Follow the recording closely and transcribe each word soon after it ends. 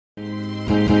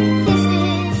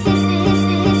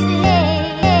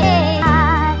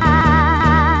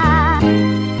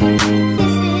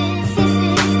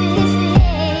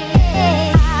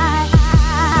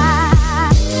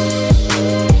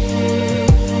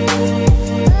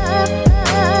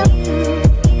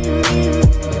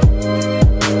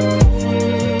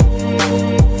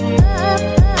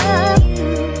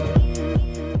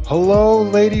Hello,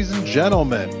 ladies and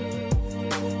gentlemen.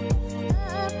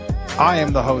 I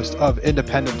am the host of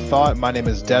Independent Thought. My name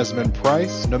is Desmond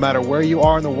Price. No matter where you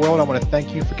are in the world, I want to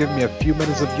thank you for giving me a few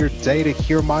minutes of your day to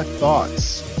hear my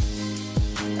thoughts.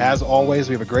 As always,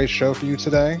 we have a great show for you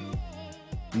today.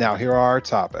 Now, here are our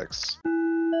topics.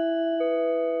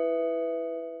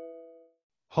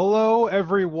 Hello,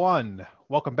 everyone.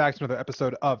 Welcome back to another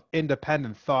episode of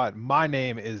Independent Thought. My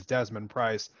name is Desmond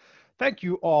Price. Thank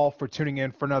you all for tuning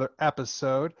in for another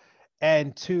episode.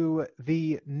 And to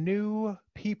the new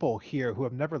people here who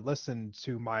have never listened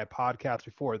to my podcast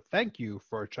before, thank you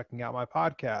for checking out my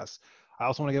podcast. I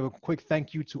also want to give a quick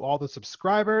thank you to all the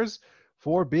subscribers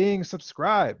for being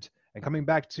subscribed and coming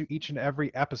back to each and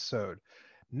every episode.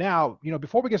 Now,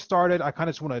 before we get started, I kind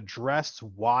of just want to address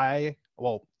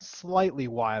slightly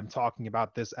why I'm talking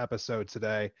about this episode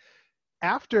today.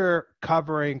 After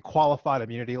covering qualified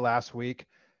immunity last week,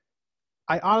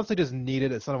 I honestly just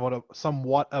needed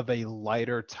somewhat of a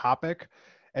lighter topic.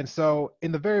 And so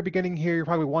in the very beginning here, you're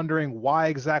probably wondering, why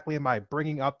exactly am I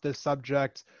bringing up this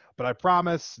subject? But I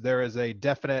promise there is a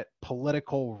definite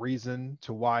political reason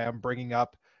to why I'm bringing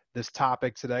up this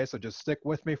topic today. So just stick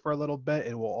with me for a little bit.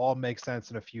 It will all make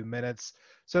sense in a few minutes.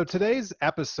 So today's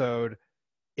episode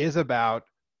is about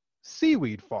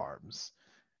seaweed farms.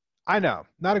 I know,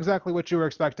 not exactly what you were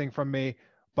expecting from me,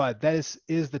 but this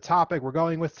is the topic we're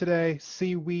going with today: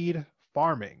 seaweed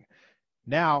farming.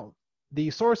 Now, the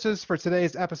sources for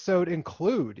today's episode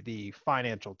include the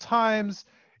Financial Times,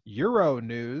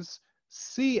 Euronews,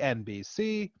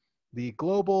 CNBC, the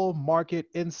Global Market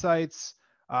Insights,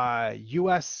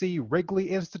 USC Wrigley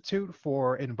Institute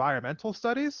for Environmental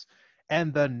Studies,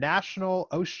 and the National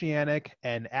Oceanic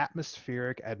and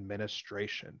Atmospheric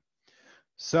Administration.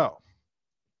 So,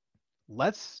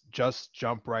 let's just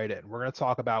jump right in. We're going to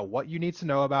talk about what you need to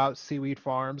know about seaweed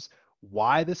farms,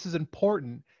 why this is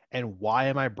important, and why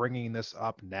am I bringing this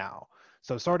up now.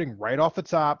 So starting right off the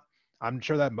top, I'm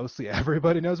sure that mostly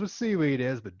everybody knows what seaweed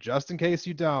is, but just in case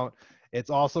you don't, it's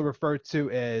also referred to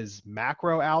as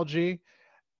macroalgae,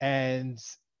 and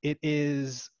it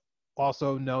is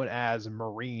also known as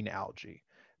marine algae.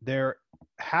 There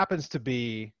happens to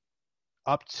be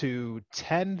up to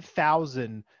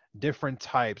 10,000 different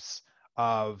types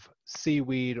of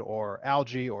seaweed or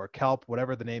algae or kelp,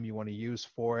 whatever the name you want to use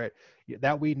for it,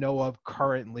 that we know of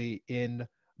currently in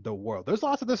the world. There's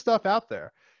lots of this stuff out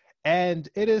there. And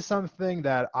it is something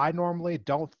that I normally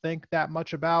don't think that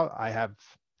much about. I have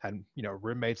had,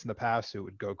 roommates in the past who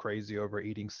would go crazy over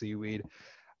eating seaweed.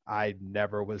 I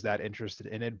never was that interested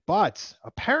in it, but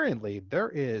apparently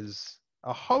there is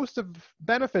a host of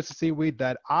benefits to seaweed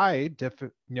that I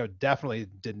definitely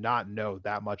did not know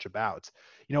that much about.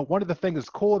 One of the things that's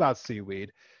cool about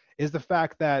seaweed is the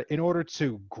fact that in order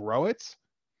to grow it,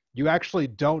 you actually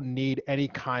don't need any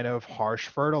kind of harsh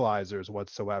fertilizers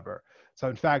whatsoever. So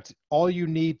in fact, all you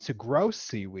need to grow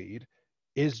seaweed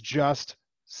is just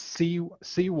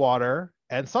seawater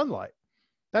and sunlight.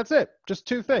 That's it. Just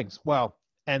two things. Well,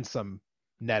 and some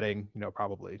netting,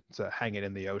 probably to hang it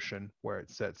in the ocean where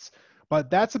it sits. But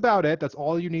that's about it. That's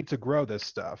all you need to grow this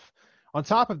stuff. On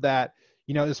top of that,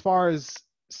 as far as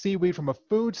seaweed from a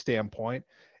food standpoint,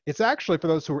 it's actually, for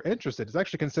those who are interested, it's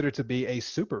actually considered to be a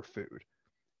superfood.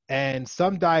 And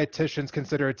some dietitians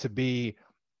consider it to be,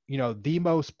 the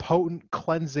most potent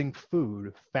cleansing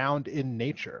food found in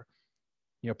nature.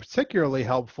 Particularly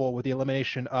helpful with the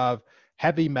elimination of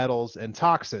heavy metals and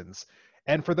toxins.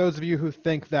 And for those of you who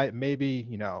think that maybe,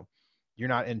 you're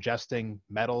not ingesting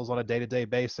metals on a day-to-day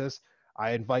basis,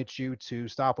 I invite you to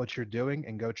stop what you're doing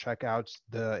and go check out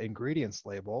the ingredients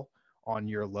label on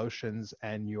your lotions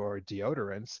and your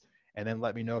deodorants, and then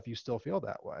let me know if you still feel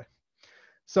that way.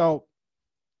 So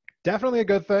definitely a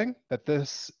good thing that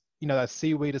that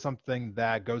seaweed is something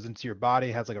that goes into your body,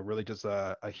 has like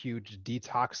a huge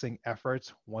detoxing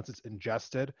effort once it's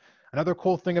ingested. Another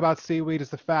cool thing about seaweed is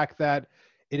the fact that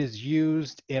it is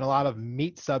used in a lot of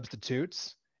meat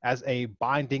substitutes as a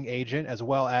binding agent as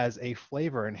well as a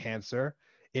flavor enhancer.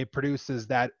 It produces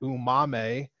that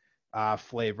umami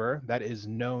flavor that is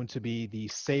known to be the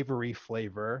savory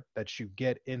flavor that you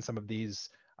get in some of these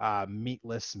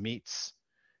meatless meats.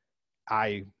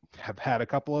 I have had a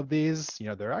couple of these.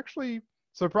 They're actually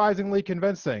surprisingly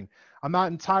convincing. I'm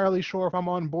not entirely sure if I'm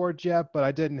on board yet, but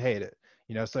I didn't hate it.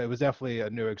 So it was definitely a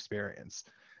new experience.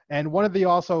 And one of the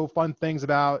also fun things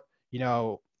about,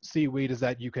 seaweed is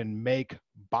that you can make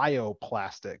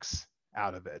bioplastics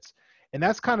out of it. And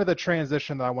that's kind of the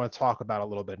transition that I want to talk about a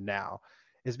little bit now,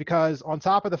 is because on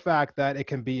top of the fact that it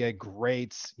can be a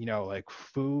great, like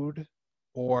food,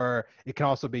 or it can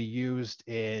also be used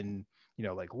in,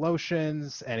 like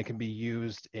lotions, and it can be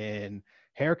used in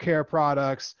hair care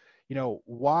products.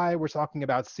 Why we're talking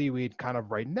about seaweed kind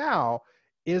of right now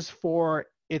is for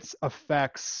its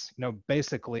effects,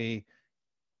 basically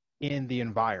in the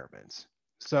environment.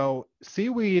 So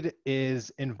seaweed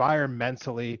is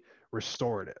environmentally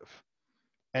restorative.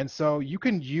 And so you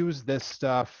can use this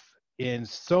stuff in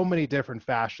so many different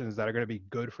fashions that are going to be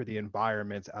good for the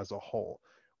environment as a whole.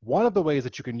 One of the ways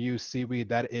that you can use seaweed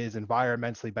that is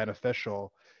environmentally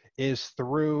beneficial is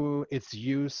through its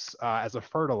use as a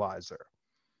fertilizer.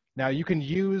 Now, you can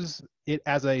use it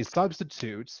as a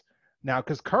substitute now,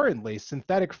 because currently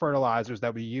synthetic fertilizers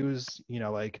that we use,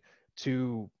 like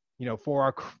to,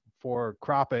 for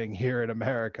cropping here in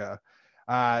America,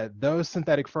 those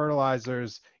synthetic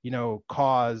fertilizers,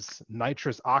 cause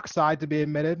nitrous oxide to be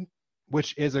emitted,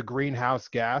 which is a greenhouse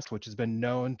gas, which has been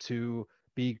known to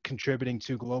be contributing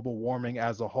to global warming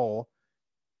as a whole.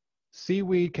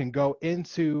 Seaweed can go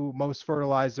into most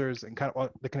fertilizers and kind of, well,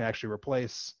 they can actually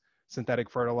replace synthetic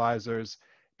fertilizers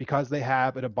because they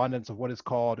have an abundance of what is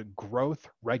called growth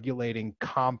regulating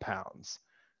compounds.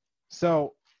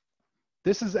 So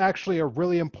this is actually a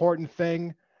really important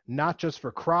thing, not just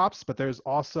for crops, but there's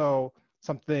also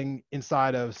something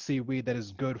inside of seaweed that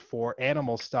is good for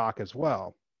animal stock as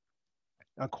well.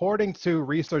 According to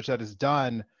research that is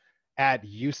done at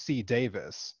UC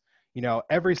Davis,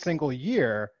 every single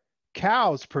year,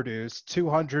 cows produce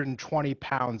 220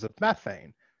 pounds of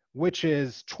methane, which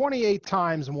is 28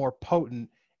 times more potent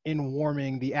in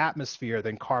warming the atmosphere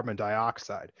than carbon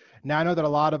dioxide. Now, I know that a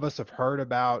lot of us have heard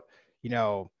about,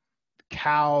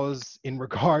 cows in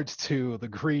regards to the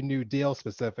Green New Deal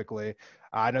specifically.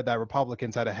 I know that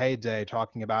Republicans had a heyday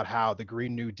talking about how the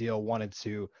Green New Deal wanted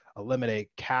to eliminate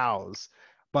cows.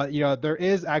 But there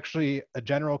is actually a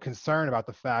general concern about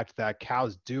the fact that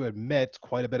cows do emit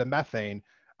quite a bit of methane,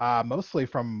 mostly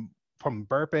from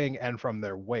burping and from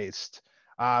their waste.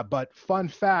 But fun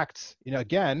fact,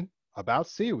 again, about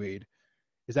seaweed,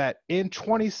 is that in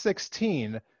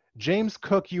 2016, James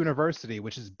Cook University,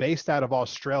 which is based out of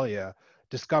Australia,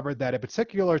 discovered that a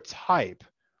particular type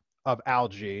of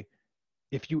algae,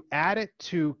 if you add it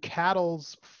to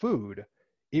cattle's food,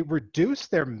 it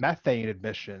reduced their methane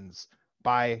emissions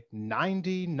by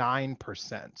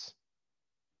 99%.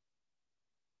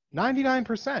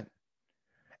 99%.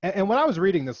 And when I was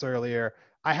reading this earlier,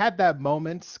 I had that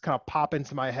moment kind of pop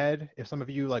into my head. If some of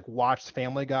you like watched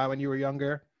Family Guy when you were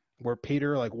younger, where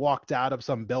Peter like walked out of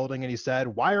some building and he said,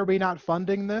 "Why are we not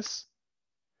funding this?"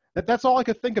 That's all I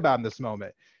could think about in this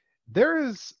moment. There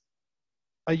is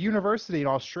a university in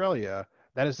Australia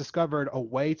that has discovered a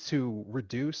way to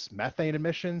reduce methane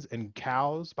emissions in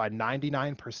cows by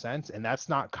 99%, and that's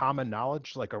not common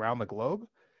knowledge like around the globe.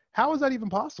 How is that even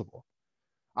possible?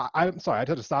 I'm sorry, I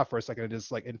had to stop for a second and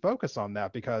just like and focus on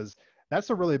that, because that's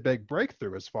a really big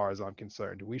breakthrough as far as I'm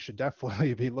concerned. We should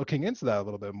definitely be looking into that a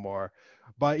little bit more.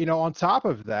 But on top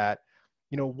of that,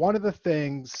 one of the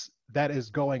things that is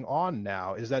going on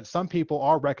now is that some people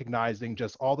are recognizing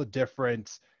just all the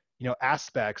different,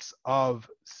 aspects of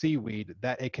seaweed,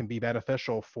 that it can be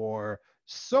beneficial for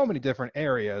so many different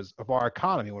areas of our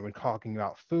economy when we're talking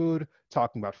about food,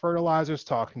 talking about fertilizers,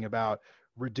 talking about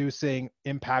reducing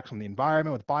impacts on the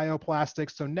environment with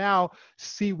bioplastics. So now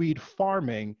seaweed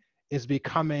farming is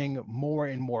becoming more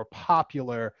and more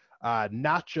popular,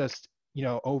 not just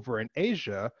over in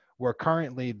Asia, where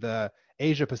currently the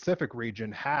Asia Pacific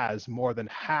region has more than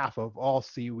half of all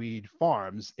seaweed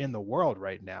farms in the world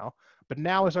right now, but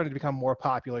now it's starting to become more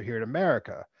popular here in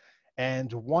America.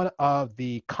 And one of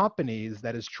the companies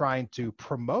that is trying to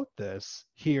promote this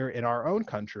here in our own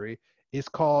country is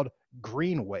called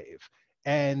GreenWave.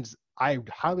 And I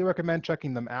highly recommend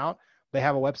checking them out. They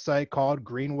have a website called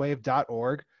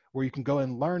greenwave.org where you can go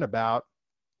and learn about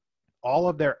all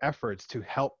of their efforts to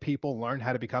help people learn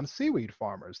how to become seaweed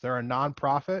farmers. They're a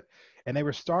nonprofit, and they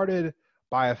were started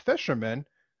by a fisherman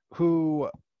who,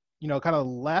 kind of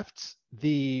left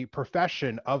the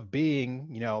profession of being,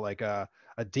 like a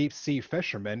deep sea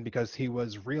fisherman, because he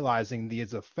was realizing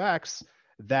these effects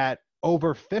that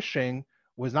overfishing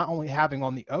was not only having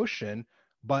on the ocean,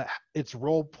 but its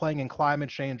role playing in climate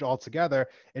change altogether.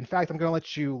 In fact, I'm going to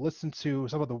let you listen to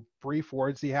some of the brief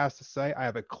words he has to say. I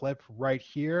have a clip right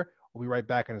here. We'll be right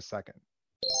back in a second.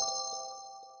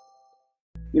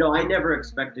 I never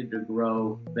expected to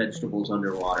grow vegetables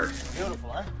underwater. Beautiful,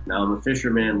 huh? Now I'm a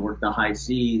fisherman, work the high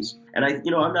seas, and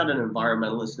I'm not an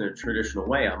environmentalist in a traditional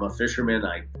way. I'm a fisherman.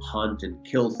 I hunt and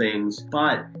kill things,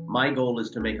 but my goal is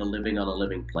to make a living on a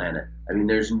living planet. I mean,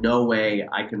 there's no way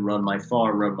I can run my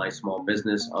farm, run my small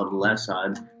business unless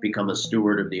I become a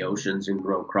steward of the oceans and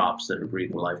grow crops that are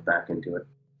breathing life back into it.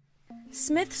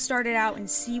 Smith started out in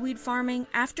seaweed farming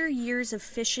after years of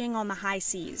fishing on the high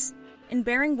seas and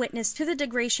bearing witness to the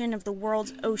degradation of the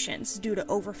world's oceans due to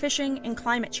overfishing and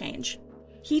climate change.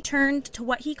 He turned to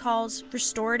what he calls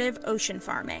restorative ocean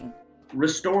farming.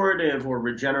 Restorative or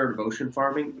regenerative ocean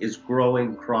farming is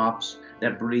growing crops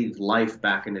that breathe life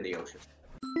back into the ocean.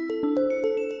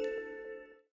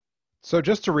 So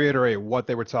just to reiterate what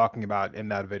they were talking about in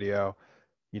that video,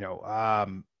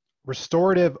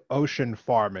 restorative ocean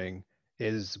farming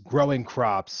is growing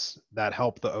crops that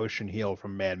help the ocean heal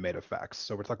from man-made effects.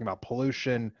 So we're talking about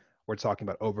pollution, we're talking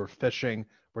about overfishing,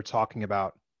 we're talking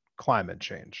about climate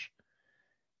change.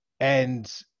 And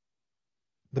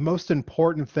the most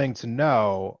important thing to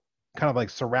know, kind of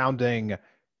like surrounding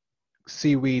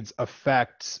seaweed's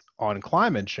effects on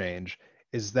climate change,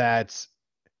 is that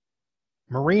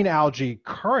marine algae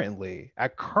currently,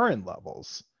 at current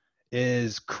levels,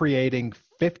 is creating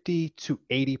 50 to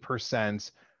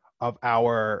 80% of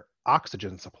our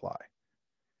oxygen supply.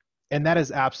 And that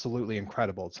is absolutely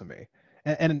incredible to me.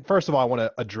 And first of all, I want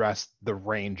to address the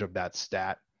range of that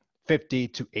stat, 50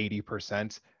 to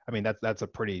 80%. I mean, that's a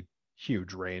pretty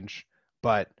huge range.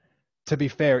 But to be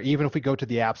fair, even if we go to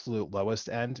the absolute lowest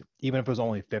end, even if it was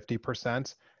only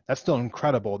 50%, that's still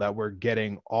incredible that we're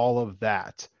getting all of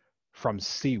that from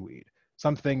seaweed,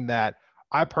 something that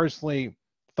I personally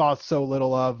thought so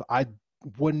little of. I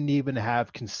wouldn't even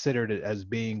have considered it as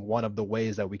being one of the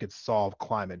ways that we could solve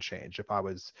climate change if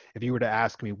you were to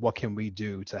ask me what can we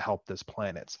do to help this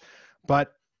planet.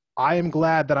 But I am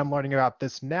glad that I'm learning about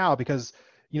this now because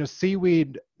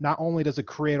seaweed, not only does it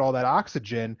create all that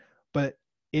oxygen, but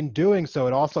in doing so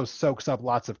it also soaks up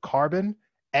lots of carbon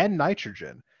and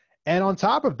nitrogen, and on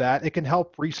top of that it can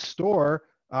help restore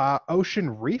ocean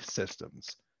reef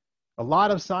systems. A lot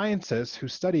of scientists who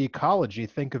study ecology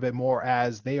think of it more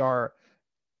as they are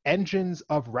engines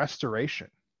of restoration.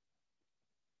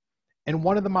 And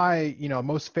one of my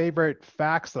most favorite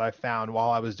facts that I found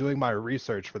while I was doing my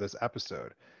research for this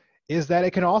episode is that it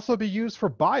can also be used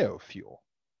for biofuel.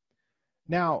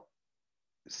 Now,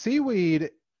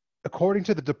 seaweed, according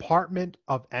to the Department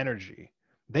of Energy,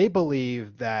 they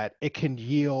believe that it can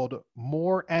yield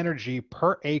more energy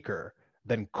per acre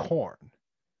than corn.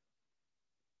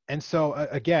 And so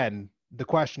again, the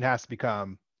question has to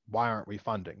become, why aren't we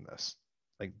funding this?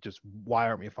 Like, just why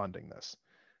aren't we funding this?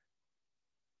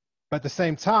 But at the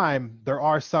same time, there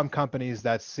are some companies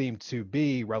that seem to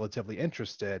be relatively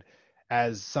interested,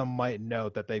 as some might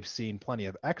note that they've seen plenty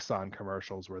of Exxon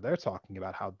commercials where they're talking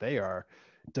about how they are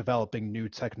developing new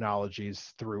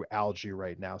technologies through algae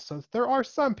right now. So there are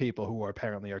some people who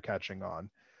apparently are catching on.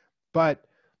 But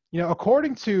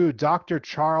according to Dr.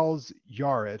 Charles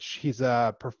Yarich, he's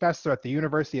a professor at the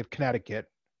University of Connecticut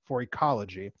for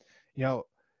ecology.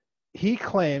 He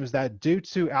claims that due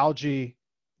to algae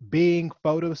being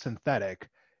photosynthetic,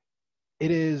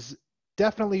 it is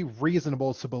definitely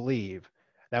reasonable to believe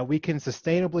that we can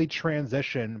sustainably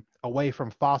transition away from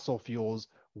fossil fuels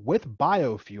with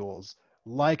biofuels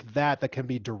like that can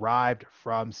be derived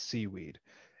from seaweed.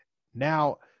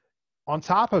 Now, on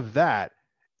top of that,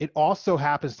 it also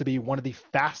happens to be one of the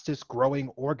fastest growing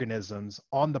organisms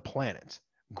on the planet,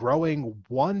 growing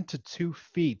 1 to 2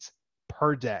 feet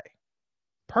per day.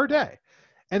 Per day.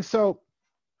 And so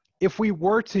if we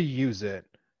were to use it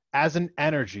as an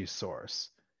energy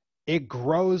source, it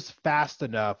grows fast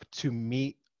enough to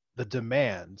meet the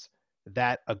demands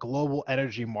that a global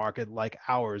energy market like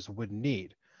ours would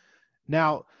need.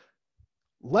 Now,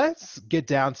 let's get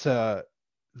down to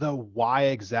the why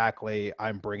exactly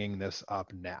I'm bringing this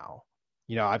up now.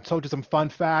 I've told you some fun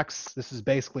facts. This has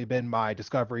basically been my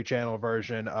Discovery Channel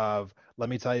version of let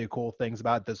me tell you cool things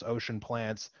about this ocean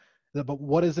plant. But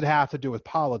what does it have to do with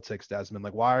politics, Desmond?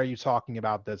 Like, why are you talking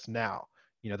about this now?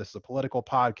 This is a political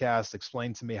podcast.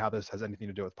 Explain to me how this has anything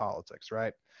to do with politics,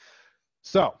 right?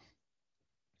 So,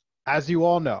 as you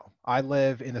all know, I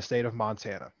live in the state of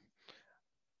Montana.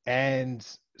 And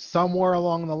somewhere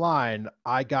along the line,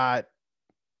 I got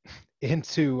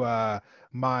into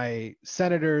my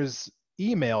senator's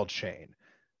email chain.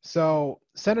 So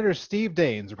Senator Steve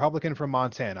Daines, Republican from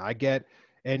Montana, I get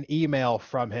an email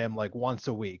from him like once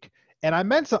a week. And I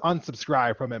meant to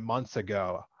unsubscribe from it months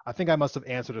ago. I think I must have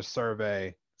answered a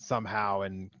survey somehow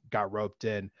and got roped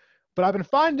in. But I've been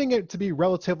finding it to be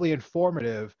relatively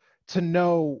informative to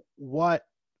know what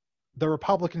the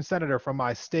Republican senator from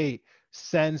my state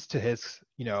sends to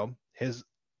his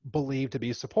believed to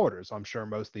be supporters. I'm sure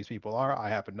most of these people are. I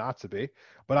happen not to be,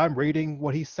 but I'm reading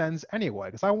what he sends anyway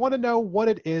because I want to know what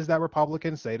it is that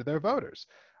Republicans say to their voters.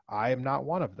 I am not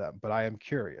one of them, but I am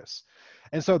curious.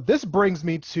 And so this brings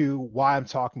me to why I'm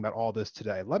talking about all this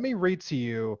today. Let me read to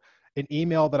you an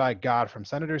email that I got from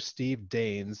Senator Steve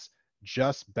Daines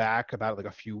just back about like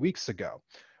a few weeks ago,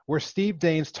 where Steve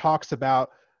Daines talks about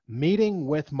meeting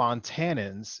with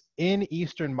Montanans in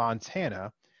eastern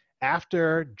Montana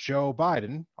after Joe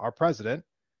Biden, our president,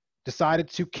 decided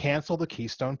to cancel the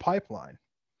Keystone Pipeline.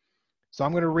 So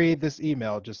I'm going to read this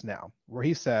email just now, where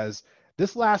he says,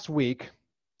 "This last week,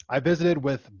 I visited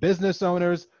with business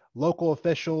owners, local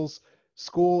officials,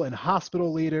 school and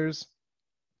hospital leaders,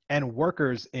 and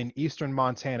workers in eastern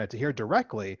Montana to hear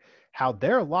directly how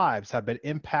their lives have been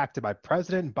impacted by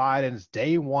President Biden's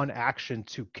day one action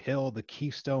to kill the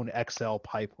Keystone XL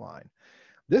pipeline.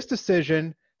 This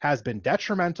decision has been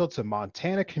detrimental to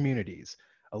Montana communities,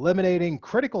 eliminating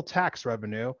critical tax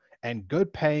revenue and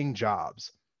good-paying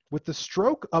jobs. With the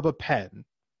stroke of a pen,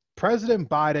 President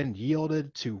Biden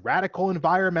yielded to radical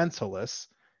environmentalists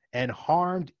and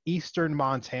harmed eastern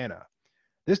Montana.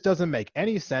 This doesn't make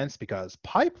any sense because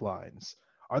pipelines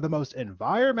are the most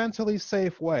environmentally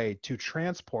safe way to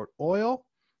transport oil,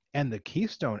 and the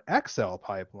Keystone XL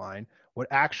pipeline would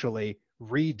actually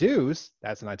reduce,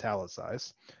 that's an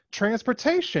italicized,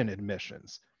 transportation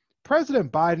emissions.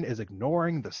 President Biden is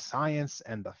ignoring the science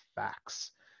and the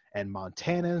facts, and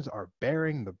Montanans are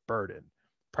bearing the burden.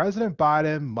 President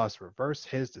Biden must reverse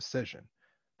his decision.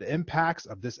 The impacts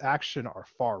of this action are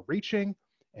far-reaching,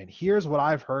 and here's what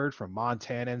I've heard from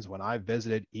Montanans when I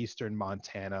visited eastern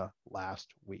Montana last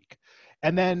week."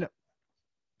 And then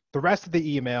the rest of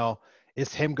the email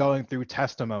is him going through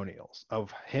testimonials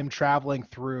of him traveling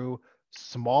through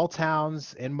small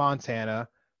towns in Montana,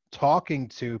 talking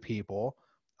to people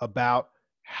about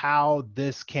how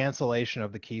this cancellation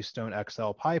of the Keystone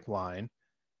XL pipeline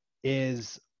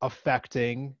is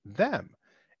affecting them.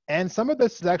 And some of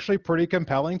this is actually pretty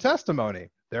compelling testimony.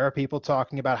 There are people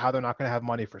talking about how they're not going to have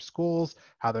money for schools,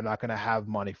 how they're not going to have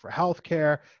money for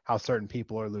healthcare, how certain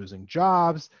people are losing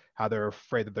jobs, how they're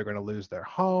afraid that they're going to lose their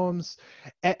homes.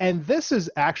 And this is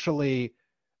actually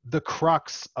the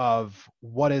crux of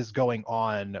what is going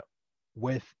on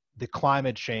with the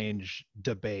climate change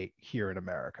debate here in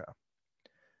America.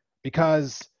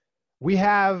 Because we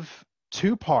have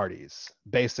two parties,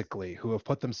 basically, who have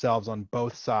put themselves on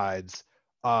both sides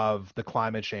of the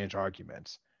climate change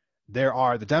argument. There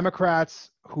are the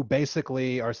Democrats who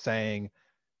basically are saying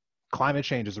climate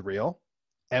change is real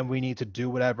and we need to do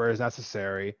whatever is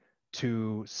necessary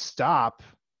to stop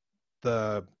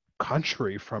the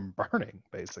country from burning,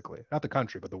 basically. Not the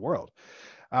country, but the world.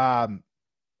 And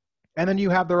then you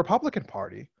have the Republican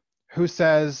Party who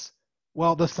says,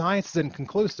 well, the science is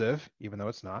inconclusive, even though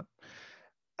it's not.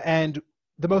 And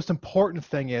the most important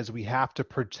thing is we have to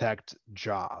protect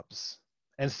jobs.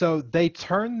 And so they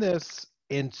turn this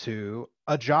into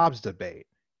a jobs debate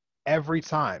every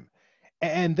time.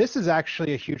 And this is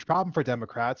actually a huge problem for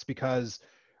Democrats because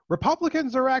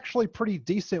Republicans are actually pretty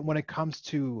decent when it comes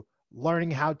to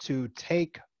learning how to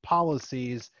take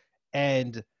policies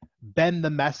and bend the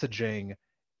messaging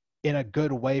in a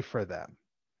good way for them.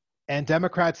 And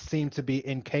Democrats seem to be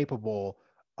incapable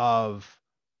of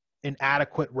an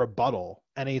adequate rebuttal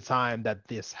anytime that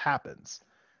this happens.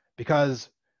 Because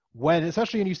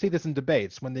especially when you see this in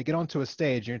debates, when they get onto a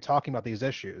stage and you're talking about these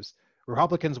issues,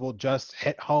 Republicans will just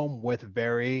hit home with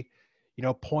very,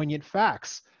 poignant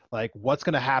facts, like what's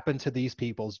going to happen to these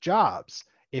people's jobs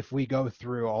if we go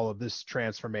through all of this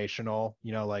transformational,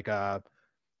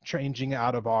 changing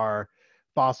out of our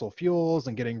fossil fuels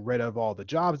and getting rid of all the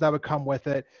jobs that would come with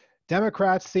it.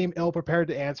 Democrats seem ill-prepared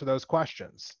to answer those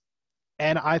questions.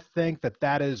 And I think that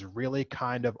that is really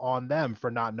kind of on them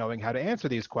for not knowing how to answer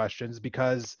these questions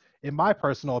because, in my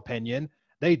personal opinion,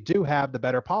 they do have the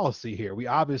better policy here. We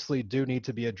obviously do need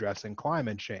to be addressing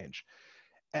climate change.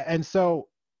 And so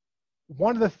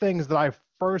one of the things that I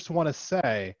first want to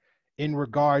say in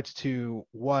regards to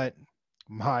what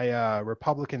my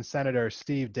Republican Senator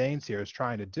Steve Daines here is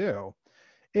trying to do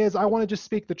is I want to just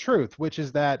speak the truth, which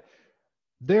is that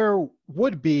there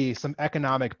would be some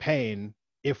economic pain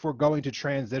if we're going to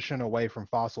transition away from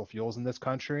fossil fuels in this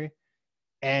country.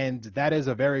 And that is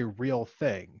a very real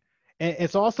thing. And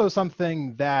it's also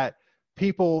something that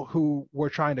people who were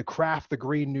trying to craft the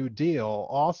Green New Deal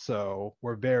also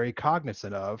were very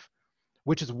cognizant of,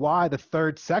 which is why the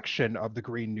third section of the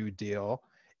Green New Deal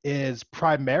is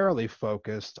primarily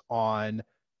focused on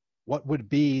what would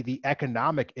be the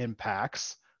economic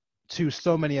impacts to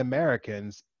so many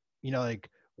Americans, like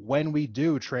when we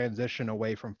do transition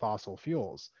away from fossil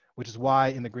fuels, which is why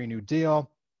in the Green New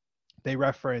Deal, they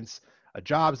reference a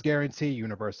jobs guarantee,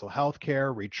 universal health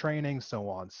care, retraining, so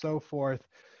on and so forth.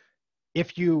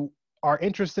 If you are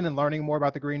interested in learning more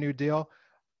about the Green New Deal,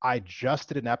 I just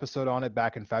did an episode on it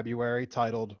back in February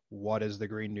titled, What is the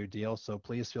Green New Deal? So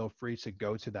please feel free to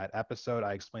go to that episode.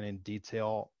 I explain in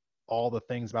detail all the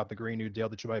things about the Green New Deal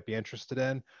that you might be interested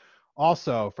in.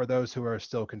 Also, for those who are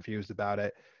still confused about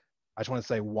it, I just want to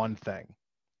say one thing.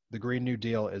 The Green New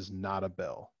Deal is not a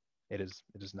bill. It is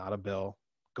not a bill.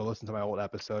 Go listen to my old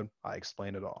episode. I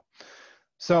explain it all.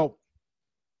 So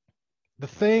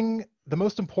the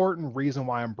most important reason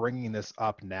why I'm bringing this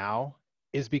up now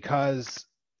is because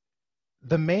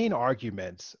the main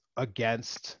argument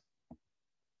against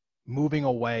moving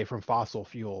away from fossil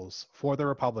fuels for the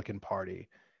Republican Party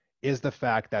is the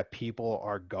fact that people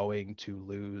are going to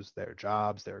lose their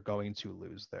jobs, they're going to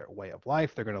lose their way of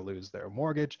life, they're going to lose their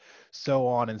mortgage, so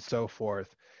on and so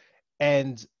forth.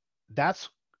 And that's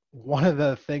one of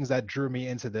the things that drew me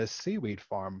into this seaweed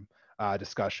farm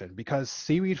discussion, because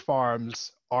seaweed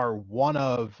farms are one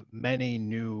of many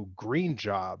new green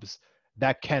jobs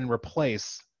that can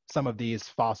replace some of these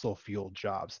fossil fuel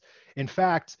jobs. In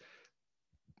fact,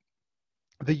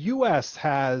 the US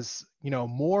has,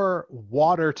 more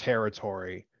water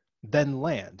territory than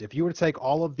land. If you were to take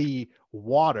all of the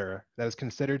water that is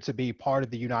considered to be part of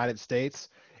the United States,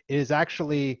 it is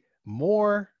actually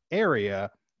more area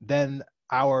than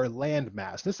our land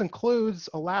mass. This includes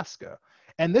Alaska.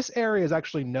 And this area is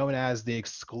actually known as the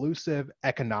exclusive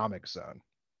economic zone.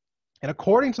 And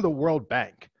according to the World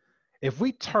Bank, if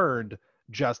we turned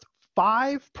just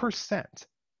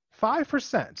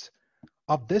 5%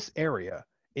 of this area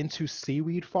into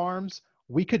seaweed farms,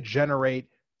 we could generate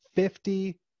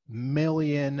 50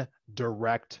 million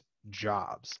direct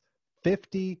jobs.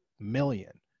 50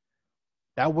 million.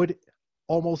 That would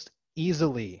almost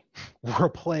easily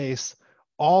replace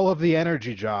all of the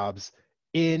energy jobs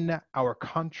in our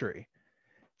country.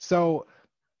 So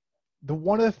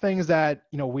one of the things that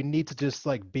we need to just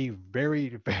be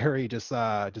very, very just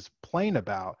plain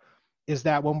about is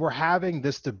that when we're having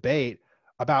this debate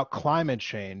about climate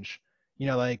change,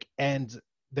 and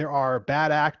there are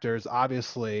bad actors,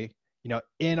 obviously,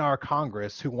 in our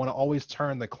Congress who want to always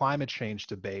turn the climate change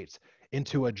debate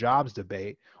into a jobs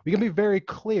debate, we can be very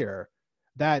clear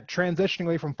that transitioning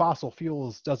away from fossil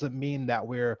fuels doesn't mean that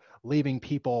we're leaving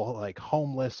people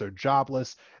homeless or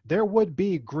jobless. There would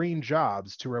be green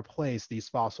jobs to replace these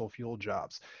fossil fuel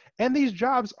jobs. And these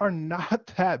jobs are not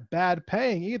that bad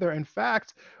paying either. In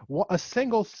fact, a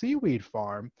single seaweed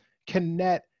farm can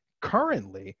net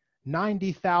currently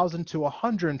 $90,000 to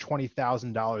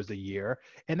 $120,000 a year,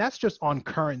 and that's just on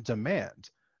current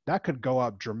demand. That could go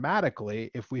up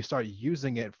dramatically if we start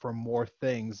using it for more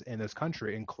things in this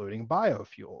country, including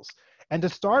biofuels. And to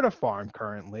start a farm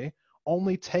currently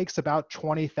only takes about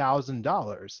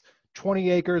 $20,000, 20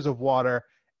 acres of water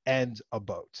and a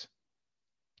boat.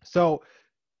 So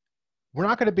we're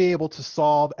not going to be able to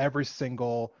solve every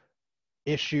single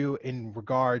issue in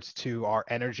regards to our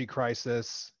energy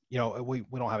crisis. We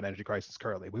don't have an energy crisis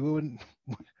currently.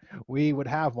 We would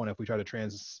have one if we try to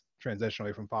transition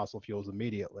away from fossil fuels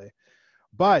immediately.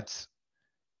 But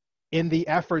in the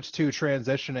efforts to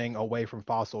transitioning away from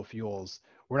fossil fuels,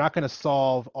 we're not going to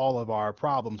solve all of our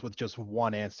problems with just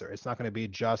one answer. It's not going to be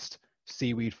just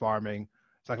seaweed farming.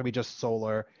 It's not going to be just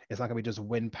solar. It's not going to be just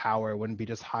wind power. It wouldn't be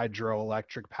just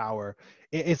hydroelectric power.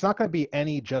 It's not going to be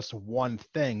any just one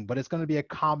thing, but it's going to be a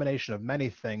combination of many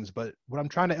things. But what I'm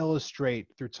trying to illustrate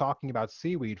through talking about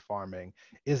seaweed farming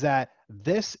is that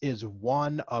this is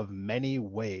one of many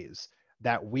ways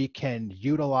that we can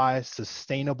utilize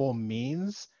sustainable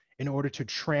means in order to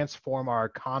transform our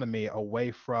economy away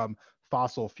from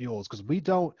fossil fuels, because we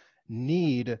don't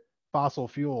need fossil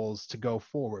fuels to go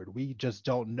forward. We just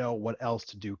don't know what else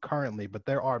to do currently, but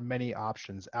there are many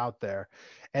options out there.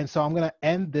 And so I'm going to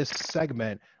end this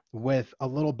segment with a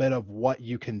little bit of what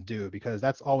you can do, because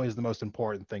that's always the most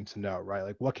important thing to know,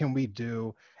 right? What can we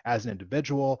do as an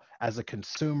individual, as a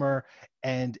consumer?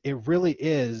 And it really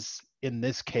is, in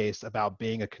this case, about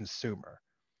being a consumer,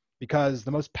 because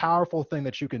the most powerful thing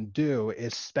that you can do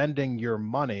is spending your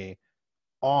money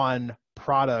on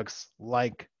products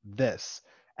like this.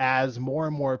 As more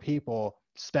and more people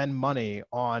spend money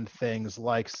on things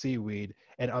like seaweed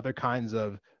and other kinds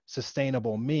of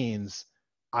sustainable means,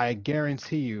 I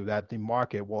guarantee you that the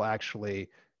market will actually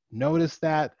notice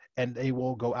that, and they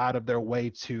will go out of their way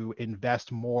to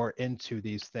invest more into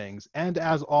these things. And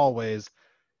as always,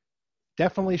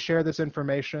 definitely share this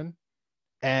information,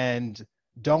 and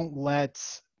don't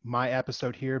let my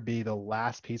episode here be the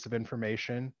last piece of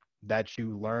information that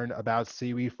you learn about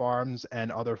seaweed farms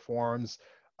and other forms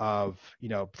of,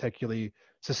 particularly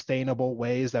sustainable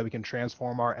ways that we can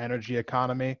transform our energy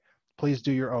economy, please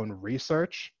do your own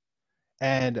research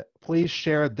and please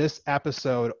share this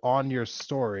episode on your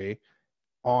story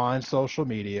on social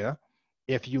media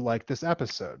if you like this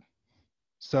episode.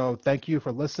 So thank you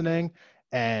for listening,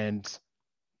 and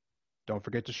don't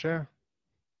forget to share.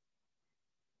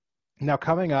 Now,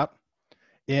 coming up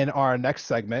in our next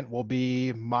segment will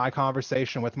be my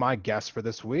conversation with my guest for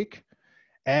this week.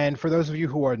 And for those of you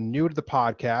who are new to the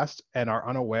podcast and are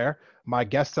unaware, my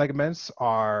guest segments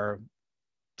are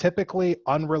typically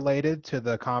unrelated to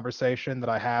the conversation that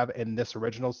I have in this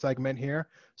original segment here.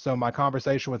 So my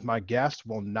conversation with my guest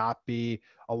will not be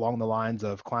along the lines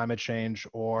of climate change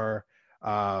or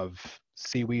of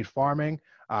seaweed farming,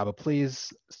 but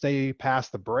please stay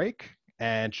past the break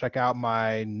and check out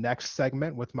my next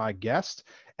segment with my guest.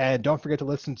 And don't forget to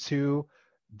listen to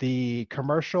the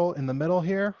commercial in the middle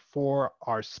here for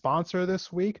our sponsor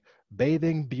this week,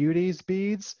 Bathing Beauties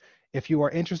Beads. If you are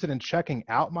interested in checking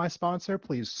out my sponsor,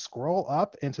 please scroll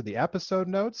up into the episode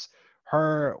notes.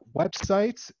 Her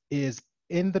website is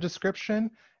in the description,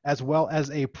 as well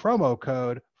as a promo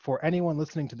code for anyone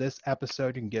listening to this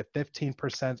episode. You can get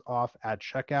 15% off at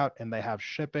checkout, and they have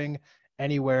shipping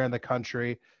anywhere in the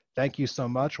country. Thank you so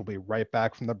much. We'll be right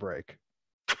back from the break.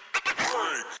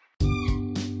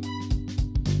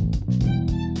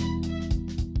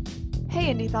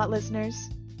 Hey, Indie Thought listeners.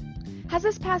 Has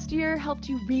this past year helped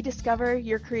you rediscover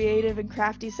your creative and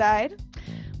crafty side?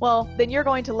 Well, then you're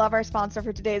going to love our sponsor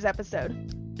for today's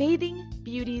episode. Bathing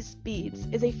Beauties Beads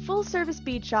is a full-service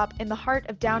bead shop in the heart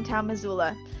of downtown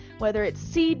Missoula. Whether it's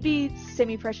seed beads,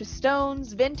 semi-precious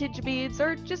stones, vintage beads,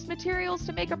 or just materials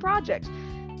to make a project,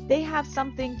 they have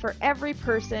something for every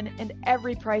person and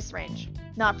every price range.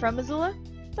 Not from Missoula?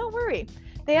 Don't worry.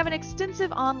 They have an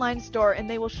extensive online store and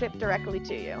they will ship directly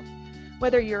to you.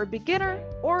 Whether you're a beginner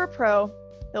or a pro,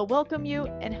 they'll welcome you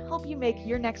and help you make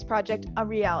your next project a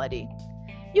reality.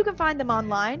 You can find them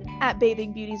online at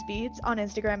Bathing Beauties Beads on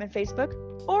Instagram and Facebook,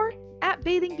 or at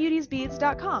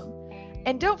bathingbeautiesbeads.com.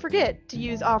 And don't forget to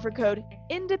use offer code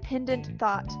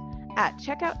INDEPENDENTTHOUGHT at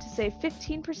checkout to save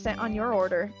 15% on your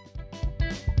order.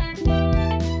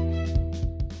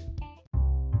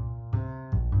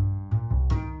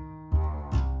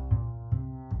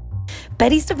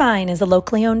 Betty's Divine is a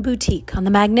locally owned boutique on the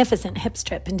magnificent Hip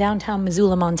Strip in downtown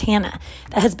Missoula, Montana,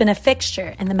 that has been a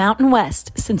fixture in the Mountain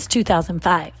West since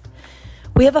 2005.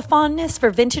 We have a fondness for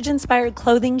vintage-inspired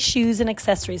clothing, shoes, and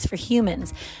accessories for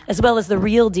humans, as well as the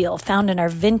real deal found in our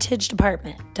vintage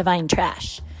department, Divine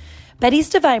Trash. Betty's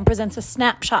Divine presents a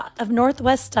snapshot of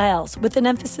Northwest styles with an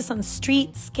emphasis on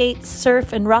street, skate,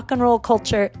 surf, and rock and roll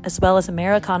culture, as well as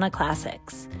Americana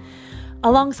classics.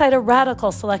 Alongside a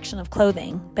radical selection of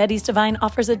clothing, Betty's Divine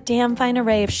offers a damn fine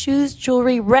array of shoes,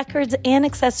 jewelry, records, and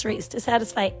accessories to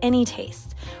satisfy any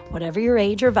taste, whatever your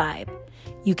age or vibe.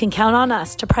 You can count on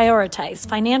us to prioritize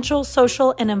financial,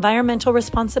 social, and environmental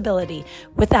responsibility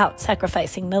without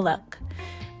sacrificing the look.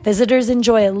 Visitors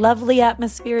enjoy a lovely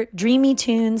atmosphere, dreamy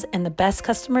tunes, and the best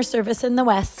customer service in the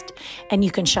West, and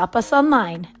you can shop us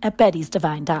online at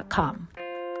bettysdivine.com.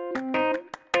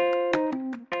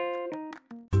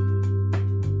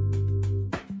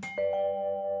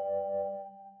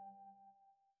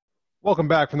 Welcome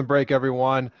back from the break,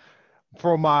 everyone.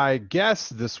 For my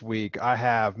guest this week, I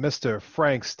have Mr.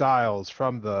 Frank Stiles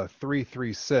from the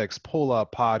 336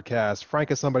 Pull-Up Podcast. Frank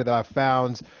is somebody that I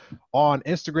found on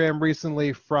Instagram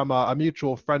recently from a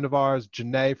mutual friend of ours,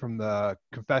 Janae, from the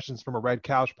Confessions from a Red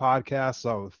Couch podcast.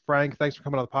 So, Frank, thanks for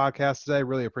coming on the podcast today.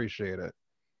 Really appreciate it.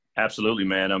 Absolutely,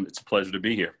 man. It's a pleasure to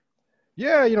be here.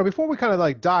 Yeah, before we kind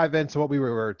of dive into what we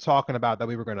were talking about that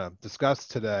we were going to discuss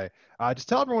today, just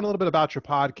tell everyone a little bit about your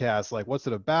podcast. What's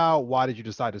it about? Why did you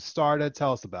decide to start it?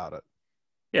 Tell us about it.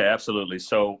 Yeah, absolutely.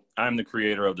 So I'm the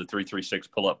creator of the 336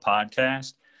 Pull-Up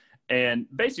Podcast. And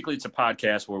basically, it's a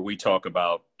podcast where we talk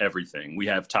about everything. We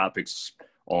have topics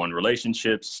on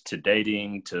relationships to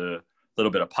dating to a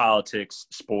little bit of politics,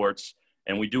 sports,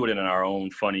 and we do it in our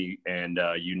own funny and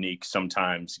unique,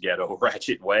 sometimes ghetto,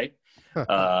 ratchet way.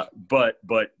 But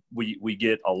we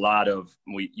get a lot of,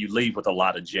 you leave with a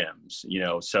lot of gems,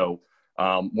 so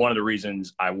one of the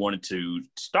reasons I wanted to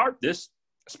start this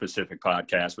specific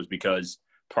podcast was because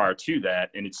prior to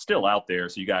that, and it's still out there,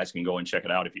 so you guys can go and check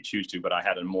it out if you choose to, but I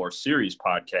had a more serious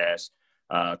podcast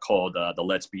called the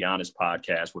Let's Be Honest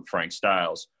podcast with Frank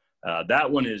Stiles. That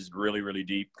one is really, really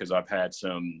deep because I've had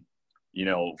some,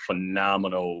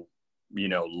 phenomenal,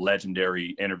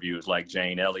 legendary interviews like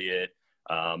Jane Elliott.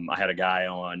 I had a guy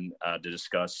on to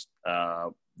discuss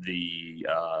the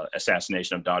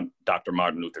assassination of Dr.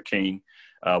 Martin Luther King,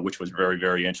 which was very,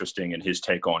 very interesting in his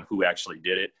take on who actually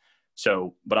did it.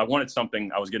 So, but I wanted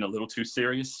something, I was getting a little too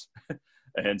serious.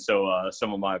 And so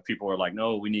some of my people were like,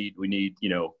 no, we need, you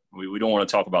know, we don't want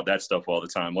to talk about that stuff all the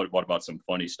time. What about some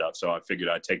funny stuff? So I figured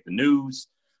I'd take the news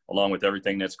along with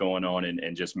everything that's going on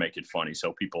and just make it funny.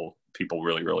 So people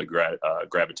really, really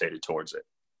gravitated towards it.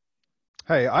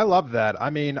 Hey, I love that.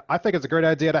 I mean, I think it's a great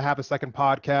idea to have a second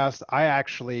podcast. I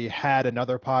actually had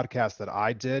another podcast that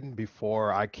I did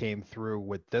before I came through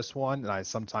with this one, and I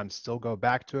sometimes still go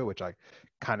back to it, which I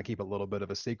kind of keep a little bit of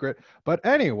a secret. But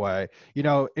anyway, you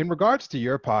know, in regards to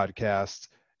your podcast,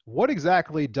 what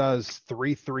exactly does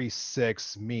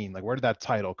 336 mean? Like, where did that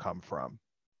title come from?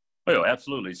 Oh,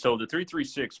 absolutely. So the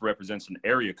 336 represents an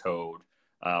area code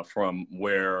from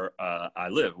where I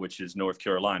live, which is North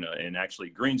Carolina, and actually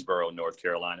Greensboro, North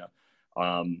Carolina.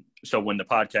 So when the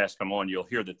podcast come on, you'll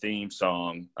hear the theme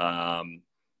song.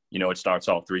 You know, it starts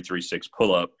off 336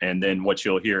 pull up. And then what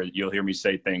you'll hear me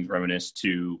say things reminisce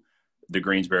to the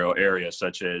Greensboro area,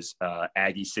 such as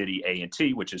Aggie City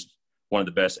A&T, which is one of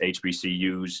the best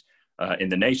HBCUs in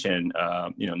the nation,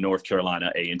 you know, North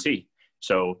Carolina A&T.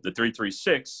 So the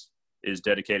 336 is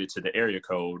dedicated to the area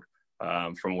code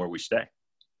from where we stay.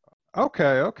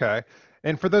 Okay.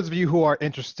 And for those of you who are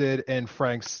interested in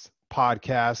Frank's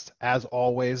podcast, as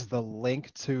always, the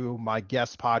link to my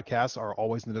guest podcasts are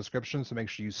always in the description. So make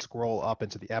sure you scroll up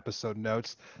into the episode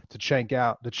notes to check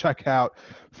out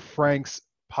Frank's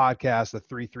podcast, the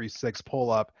 336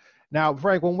 Pull Up. Now,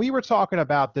 Frank, when we were talking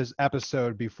about this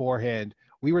episode beforehand,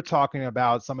 we were talking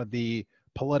about some of the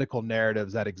political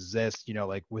narratives that exist, you know,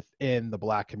 like within the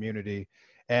Black community.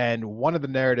 And one of the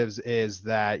narratives is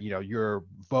that, you know, your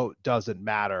vote doesn't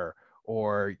matter,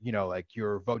 or, you know, like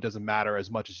your vote doesn't matter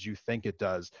as much as you think it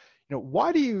does. You know,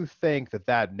 why do you think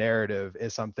that narrative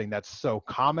is something that's so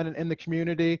common in the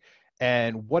community,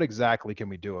 and what exactly can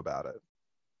we do about it?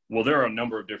 Well, there are a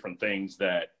number of different things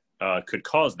that could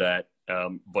cause that.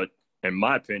 But in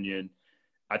my opinion,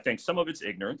 I think some of it's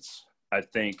ignorance. I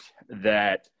think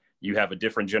that you have a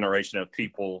different generation of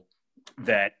people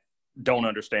that don't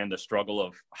understand the struggle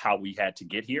of how we had to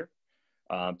get here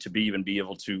to be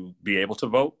able to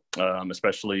vote,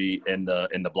 especially in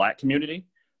the Black community,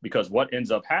 because what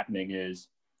ends up happening is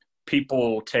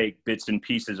people take bits and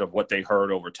pieces of what they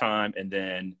heard over time, and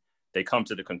then they come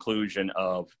to the conclusion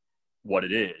of what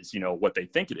it is, you know, what they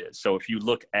think it is. So if you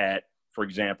look at, for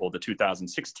example, the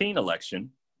 2016 election,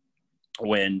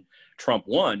 when Trump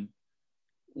won,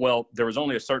 well, there was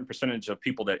only a certain percentage of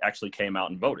people that actually came out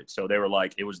and voted. So they were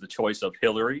like, it was the choice of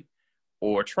Hillary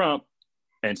or Trump.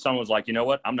 And someone was like, you know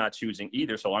what, I'm not choosing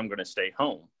either, so I'm going to stay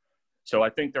home. So I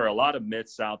think there are a lot of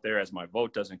myths out there, as my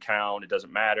vote doesn't count, it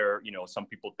doesn't matter. You know, some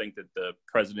people think that the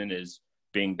president is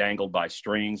being dangled by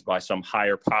strings by some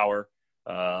higher power.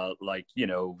 Like, you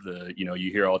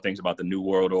hear all things about the New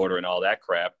World Order and all that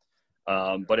crap.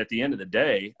 But at the end of the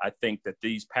day, I think that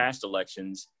these past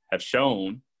elections have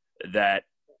shown that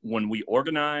when we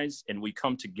organize and we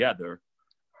come together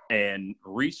and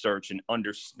research and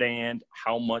understand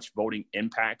how much voting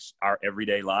impacts our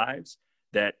everyday lives,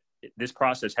 that this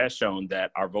process has shown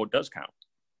that our vote does count.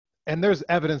 And there's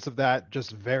evidence of that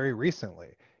just very recently.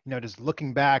 You know, just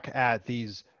looking back at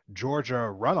these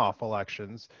Georgia runoff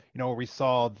elections, you know, we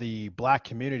saw the Black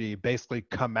community basically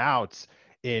come out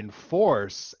in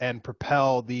force and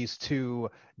propel these two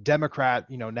Democrat,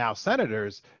 you know, now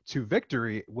senators to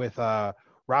victory with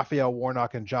Raphael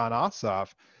Warnock and Jon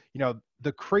Ossoff. You know,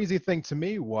 the crazy thing to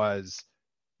me was,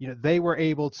 you know, they were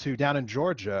able to, down in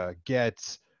Georgia,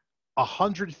 get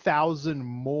 100,000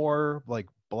 more like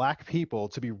Black people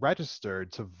to be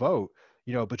registered to vote,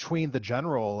 you know, between the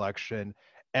general election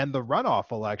and the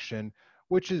runoff election,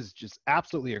 which is just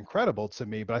absolutely incredible to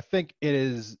me. But I think it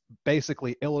is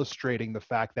basically illustrating the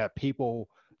fact that people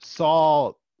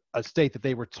saw a state that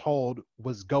they were told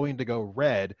was going to go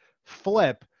red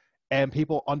flip, and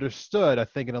people understood, I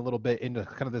think, in a little bit into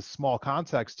kind of this small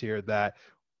context here, that,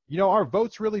 you know, our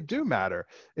votes really do matter.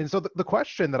 And so the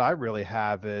question that I really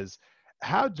have is,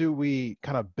 how do we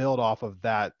kind of build off of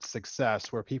that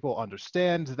success where people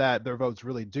understand that their votes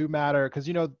really do matter? Because,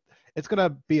 you know, it's going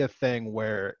to be a thing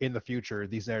where in the future,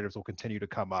 these narratives will continue to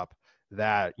come up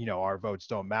that, you know, our votes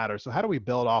don't matter. So how do we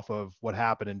build off of what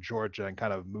happened in Georgia and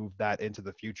kind of move that into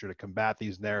the future to combat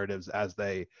these narratives as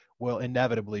they will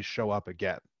inevitably show up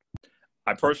again?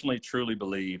 I personally truly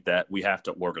believe that we have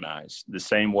to organize the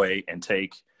same way and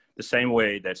take the same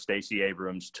way that Stacey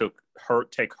Abrams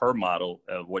take her model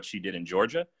of what she did in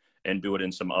Georgia and do it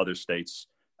in some other states,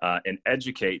 and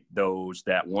educate those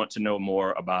that want to know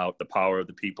more about the power of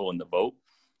the people and the vote,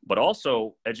 but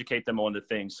also educate them on the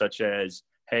things such as,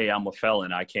 hey, I'm a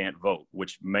felon, I can't vote,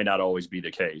 which may not always be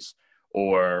the case.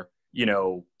 Or,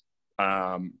 who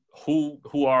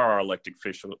are our elected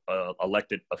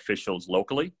officials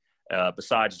locally,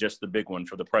 besides just the big one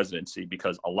for the presidency?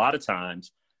 Because a lot of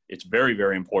times it's very,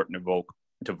 very important to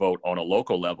vote on a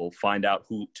local level, find out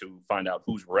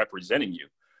who's representing you.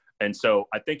 And so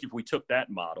I think if we took that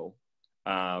model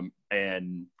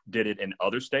and did it in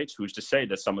other states, who's to say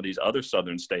that some of these other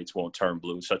southern states won't turn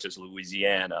blue, such as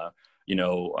Louisiana,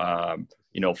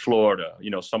 Florida,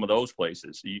 some of those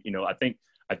places.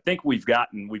 I think we've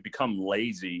become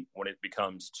lazy when it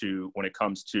comes to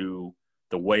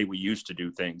the way we used to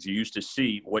do things. You used to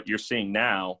see what you're seeing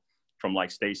now from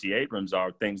like Stacey Abrams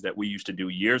are things that we used to do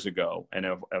years ago. And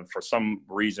for some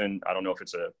reason, I don't know if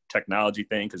it's a technology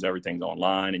thing because everything's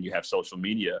online and you have social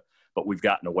media, but we've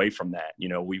gotten away from that.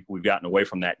 We've gotten away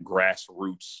from that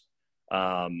grassroots,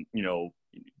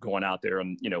 going out there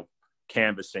and,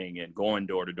 canvassing and going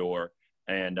door to door.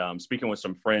 And speaking with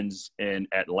some friends in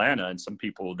Atlanta and some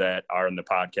people that are in the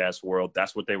podcast world,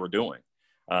 that's what they were doing.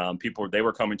 They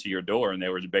were coming to your door and they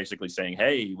were basically saying,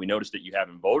 hey, we noticed that you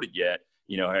haven't voted yet.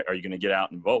 Are you going to get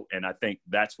out and vote? And I think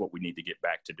that's what we need to get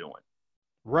back to doing.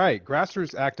 Right.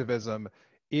 Grassroots activism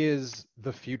is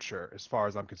the future as far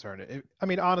as I'm concerned.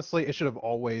 Honestly, it should have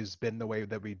always been the way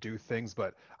that we do things,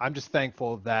 but I'm just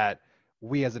thankful that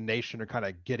we as a nation are kind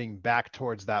of getting back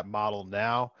towards that model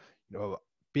now.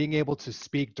 Being able to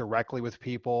speak directly with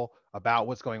people about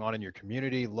what's going on in your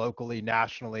community, locally,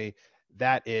 nationally,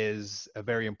 that is a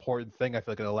very important thing. I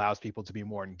feel like it allows people to be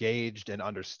more engaged and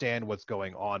understand what's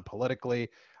going on politically.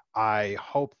 I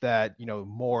hope that,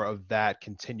 more of that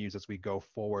continues as we go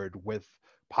forward with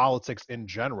politics in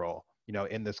general,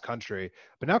 in this country.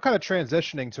 But now kind of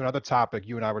transitioning to another topic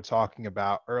you and I were talking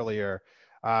about earlier,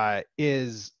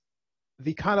 is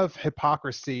the kind of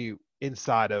hypocrisy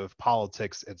inside of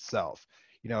politics itself.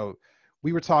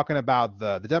 We were talking about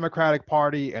the Democratic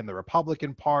Party and the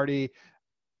Republican Party.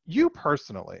 You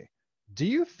personally, do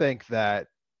you think that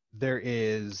there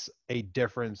is a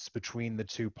difference between the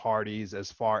two parties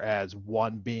as far as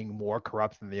one being more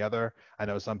corrupt than the other? I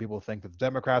know some people think that the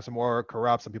Democrats are more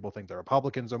corrupt. Some people think the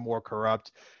Republicans are more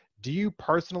corrupt. Do you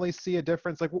personally see a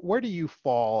difference? Like, where do you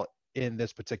fall in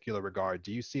this particular regard?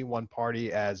 Do you see one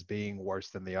party as being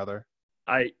worse than the other?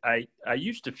 I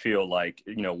used to feel like,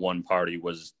 one party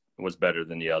was better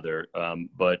than the other.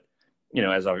 But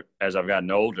as I've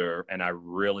gotten older and I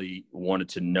really wanted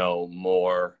to know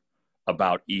more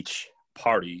about each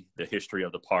party, the history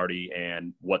of the party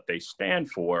and what they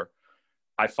stand for,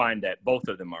 I find that both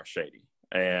of them are shady.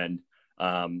 And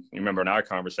remember in our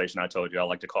conversation, I told you I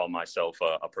like to call myself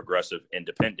a progressive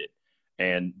independent.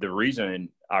 And the reason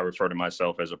I refer to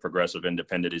myself as a progressive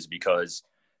independent is because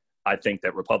I think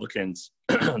that Republicans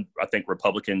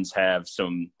have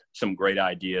some great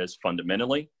ideas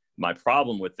fundamentally. My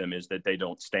problem with them is that they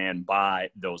don't stand by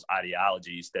those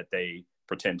ideologies that they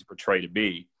pretend to portray to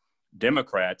be.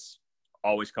 Democrats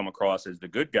always come across as the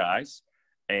good guys,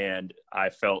 and I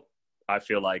feel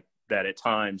like that at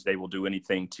times they will do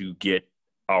anything to get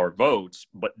our votes,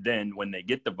 but then when they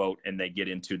get the vote and they get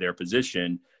into their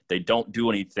position, they don't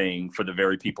do anything for the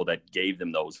very people that gave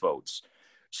them those votes.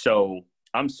 So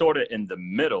I'm sort of in the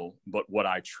middle, but what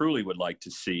I truly would like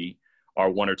to see are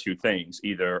one or two things: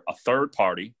 either a third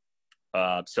party,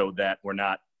 so that we're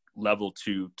not level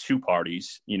to two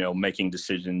parties, making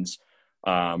decisions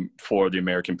for the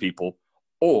American people,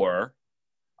 or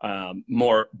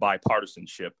more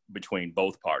bipartisanship between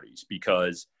both parties,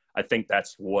 because I think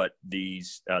that's what the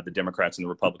Democrats and the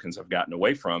Republicans have gotten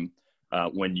away from.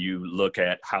 When you look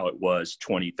at how it was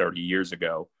 20, 30 years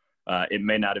ago, it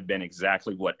may not have been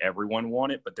exactly what everyone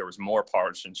wanted, but there was more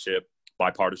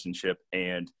bipartisanship,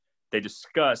 and they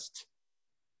discussed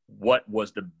what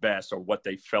was the best or what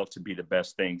they felt to be the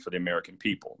best thing for the American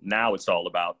people. Now it's all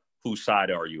about whose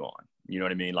side are you on? You know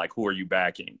what I mean? Like, who are you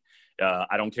backing?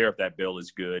 I don't care if that bill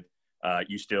is good.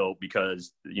 You still,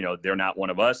 because, they're not one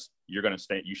of us,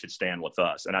 you should stand with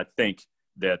us. And I think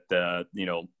that,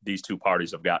 these two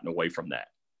parties have gotten away from that.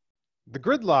 The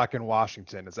gridlock in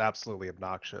Washington is absolutely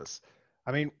obnoxious.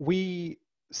 We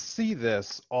see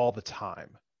this all the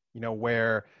time,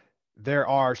 where there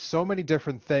are so many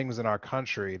different things in our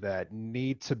country that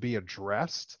need to be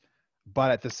addressed,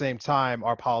 but at the same time,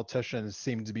 our politicians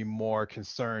seem to be more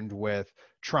concerned with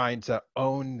trying to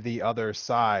own the other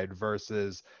side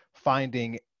versus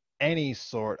finding any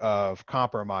sort of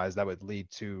compromise that would lead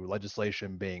to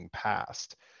legislation being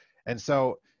passed. And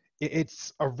so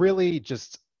it's a really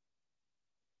just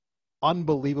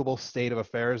unbelievable state of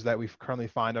affairs that we currently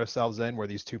find ourselves in, where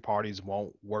these two parties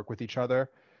won't work with each other.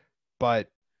 But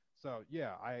So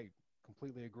yeah, I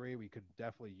completely agree. We could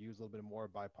definitely use a little bit more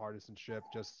bipartisanship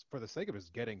just for the sake of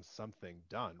just getting something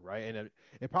done, right? And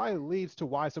it probably leads to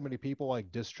why so many people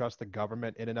like distrust the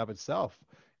government in and of itself.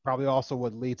 Probably also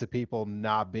would lead to people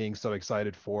not being so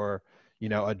excited for,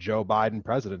 a Joe Biden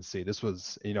presidency. This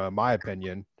was, in my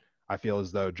opinion, I feel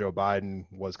as though Joe Biden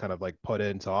was kind of like put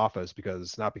into office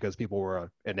because not because people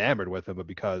were enamored with him, but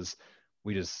because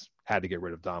we just had to get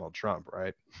rid of Donald Trump,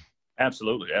 right?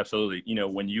 Absolutely, absolutely.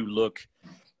 When you look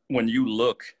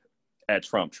at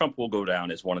Trump, Trump will go down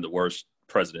as one of the worst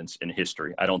presidents in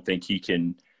history. I don't think he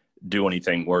can do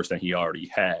anything worse than he already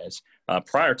has.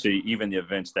 Prior to even the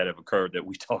events that have occurred that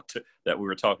we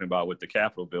were talking about with the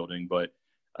Capitol building, but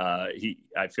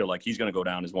I feel like he's going to go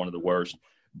down as one of the worst.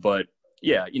 But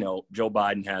yeah, Joe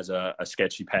Biden has a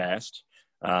sketchy past,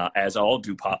 as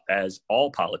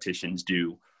all politicians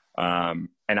do.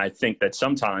 And I think that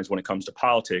sometimes when it comes to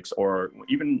politics, or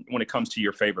even when it comes to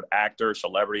your favorite actor,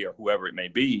 celebrity, or whoever it may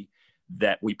be,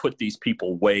 that we put these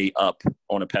people way up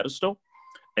on a pedestal.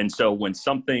 And so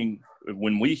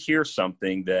when we hear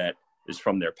something that is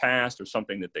from their past, or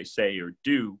something that they say or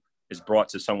do is brought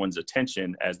to someone's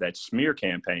attention as that smear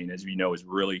campaign, as is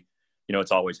really,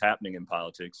 it's always happening in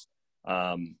politics.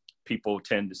 People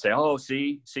tend to say, oh,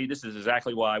 see, this is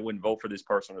exactly why I wouldn't vote for this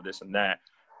person or this and that.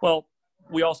 Well,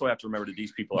 we also have to remember that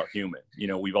these people are human.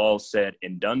 We've all said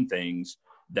and done things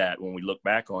that when we look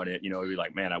back on it, we're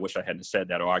like, man, I wish I hadn't said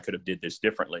that, or I could have did this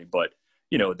differently. But,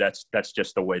 that's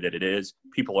just the way that it is.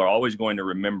 People are always going to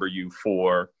remember you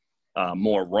for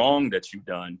more wrong that you've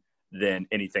done than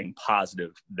anything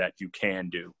positive that you can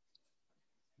do.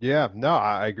 Yeah, no,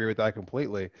 I agree with that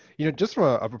completely. Just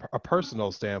from a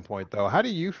personal standpoint, though, how do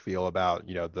you feel about,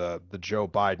 the Joe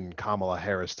Biden Kamala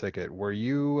Harris ticket? Were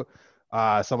you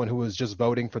someone who was just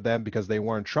voting for them because they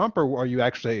weren't Trump, or are you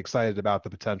actually excited about the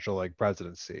potential like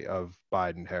presidency of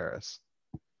Biden Harris?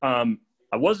 I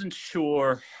wasn't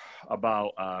sure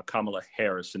about Kamala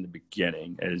Harris in the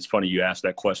beginning. And it's funny you asked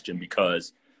that question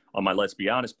because on my Let's Be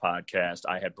Honest podcast,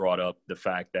 I had brought up the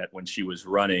fact that when she was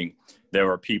running, there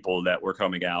were people that were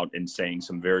coming out and saying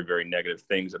some very, very negative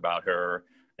things about her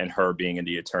and her being in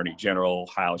the attorney general,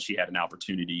 how she had an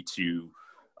opportunity to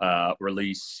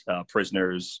release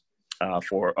prisoners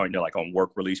for, like on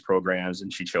work release programs,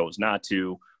 and she chose not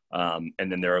to.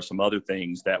 And then there are some other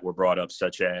things that were brought up,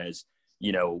 such as,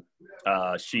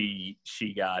 she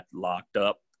got locked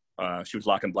up. She was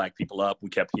locking Black people up. We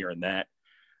kept hearing that.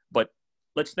 But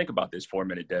let's think about this for a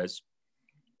minute, Des.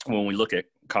 When we look at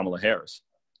Kamala Harris,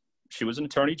 she was an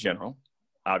attorney general,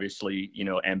 obviously,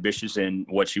 ambitious in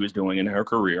what she was doing in her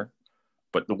career.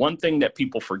 But the one thing that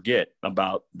people forget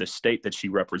about the state that she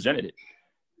represented,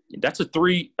 that's a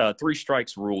three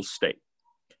strikes rule state.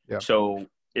 Yeah. So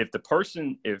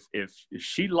if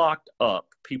she locked up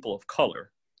people of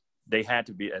color, they had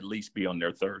to at least be on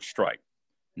their third strike.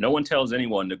 No one tells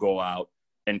anyone to go out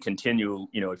and continue.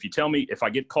 If you tell me, if I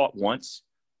get caught once,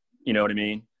 you know what I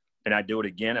mean? And I do it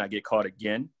again, and I get caught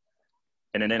again,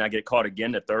 and then I get caught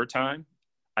again the third time,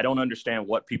 I don't understand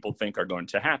what people think are going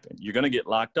to happen. You're going to get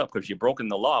locked up because you've broken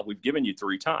the law. We've given you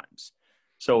 3 times.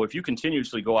 So if you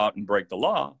continuously go out and break the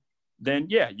law, then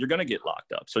yeah, you're going to get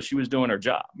locked up. So she was doing her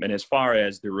job. And as far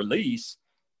as the release,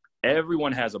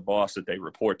 everyone has a boss that they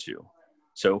report to.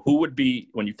 So who would be,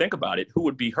 when you think about it, who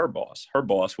would be her boss? Her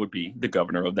boss would be the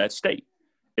governor of that state.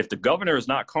 If the governor is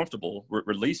not comfortable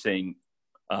releasing,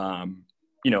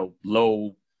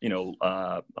 low,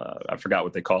 I forgot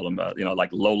what they call them, like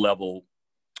low level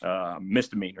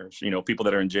misdemeanors, people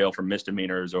that are in jail for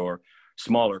misdemeanors or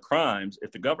smaller crimes,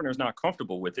 if the governor is not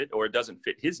comfortable with it, or it doesn't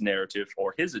fit his narrative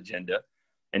or his agenda,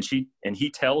 and he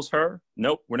tells her,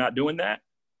 nope, we're not doing that,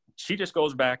 she just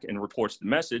goes back and reports the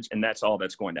message, and that's all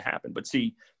that's going to happen. But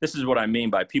see, this is what I mean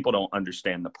by people don't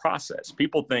understand the process.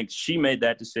 People think she made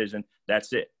that decision,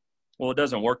 that's it. Well, it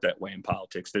doesn't work that way in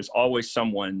politics. There's always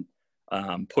someone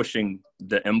pushing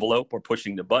the envelope or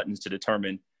pushing the buttons to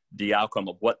determine the outcome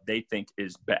of what they think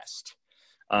is best.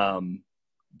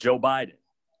 Joe Biden,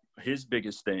 his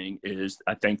biggest thing is,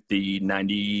 I think, the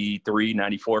 93,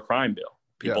 94 crime bill.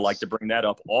 People like to bring that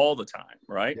up all the time,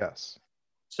 right? Yes.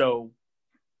 So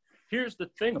here's the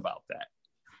thing about that.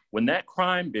 When that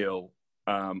crime bill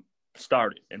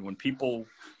started and when people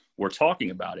were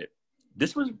talking about it,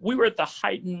 we were at the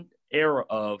heightened era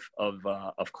of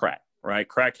crack, right?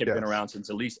 Crack had been around since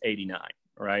at least 89,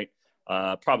 right?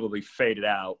 Probably faded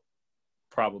out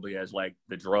probably as like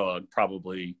the drug,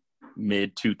 probably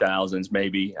mid 2000s,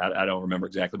 maybe. I don't remember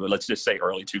exactly, but let's just say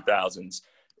early 2000s,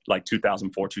 like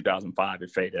 2004, 2005,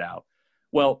 it faded out.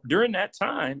 Well, during that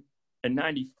time in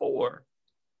 94,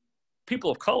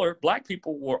 people of color, Black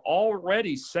people, were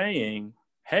already saying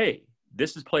hey,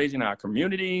 this is plaguing our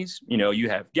communities. You know, you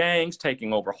have gangs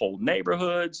taking over whole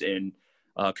neighborhoods and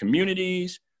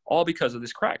communities, all because of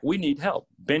this crack. We need help.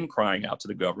 Been crying out to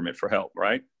the government for help,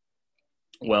 right?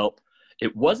 Well,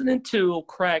 it wasn't until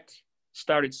crack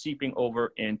started seeping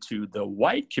over into the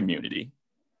white community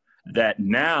that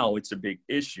now it's a big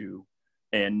issue.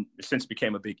 And since it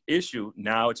became a big issue,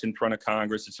 now it's in front of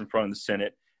Congress, it's in front of the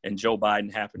Senate, and Joe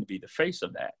Biden happened to be the face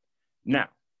of that. Now,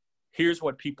 here's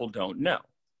what people don't know.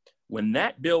 When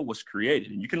that bill was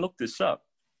created, and you can look this up,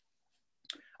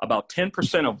 about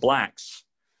 10% of blacks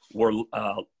were,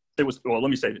 let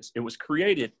me say this, it was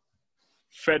created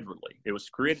federally. It was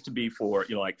created to be for,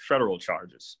 like federal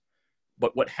charges.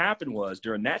 But what happened was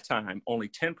during that time, only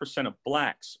 10% of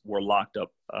blacks were locked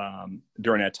up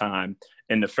during that time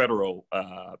in the federal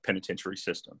penitentiary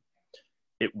system.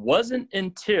 It wasn't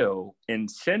until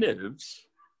incentives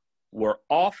were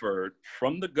offered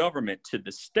from the government to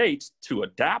the states to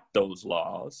adopt those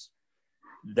laws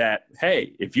that,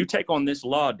 hey, if you take on this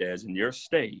law, Des, in your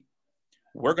state,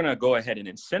 we're going to go ahead and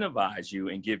incentivize you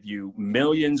and give you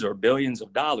millions or billions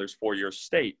of dollars for your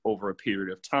state over a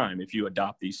period of time if you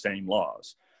adopt these same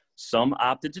laws. Some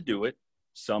opted to do it,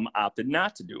 some opted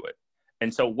not to do it.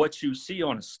 And so what you see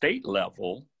on a state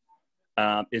level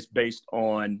is based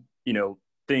on,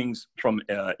 things from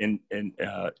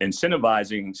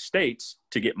incentivizing states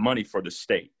to get money for the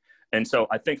state. And so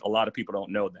I think a lot of people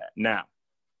don't know that. Now,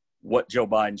 what Joe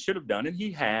Biden should have done, and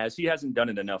he hasn't done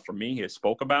it enough for me. He has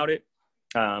spoke about it.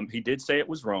 He did say it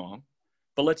was wrong,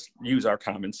 but let's use our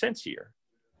common sense here.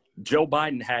 Joe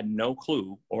Biden had no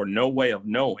clue or no way of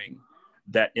knowing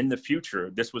that in the future,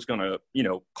 this was going to,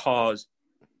 cause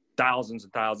thousands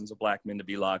and thousands of black men to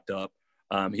be locked up.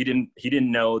 He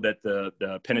didn't know that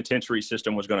the penitentiary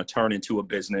system was going to turn into a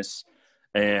business.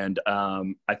 And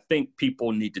I think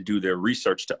people need to do their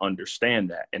research to understand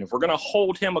that. And if we're going to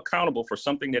hold him accountable for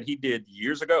something that he did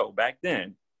years ago, back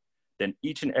then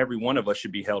each and every one of us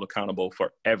should be held accountable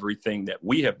for everything that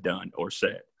we have done or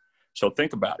said. So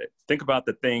think about it. Think about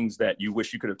the things that you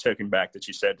wish you could have taken back that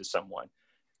you said to someone.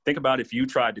 Think about if you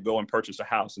tried to go and purchase a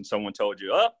house and someone told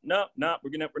you, oh, no,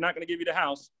 we're not going to give you the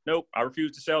house. Nope, I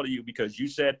refuse to sell to you because you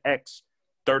said X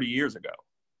 30 years ago,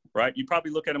 right? You probably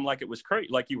look at them like it was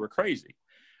like you were crazy.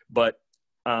 But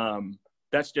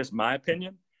that's just my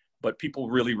opinion. But people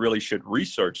really, really should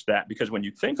research that, because when you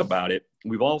think about it,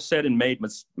 we've all said and made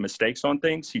mistakes on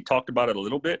things. He talked about it a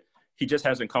little bit. He just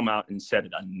hasn't come out and said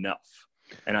it enough.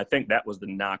 And I think that was the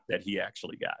knock that he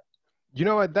actually got. You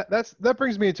know what? That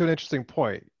brings me to an interesting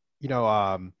point.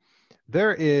 I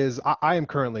am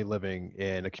currently living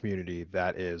in a community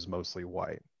that is mostly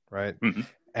white, right? Mm-hmm.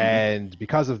 And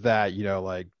because of that,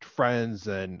 like friends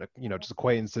and, just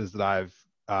acquaintances that I've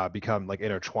become like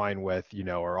intertwined with,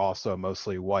 are also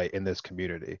mostly white in this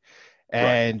community.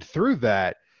 And through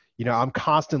that, I'm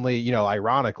constantly,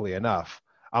 ironically enough,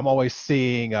 I'm always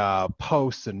seeing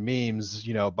posts and memes,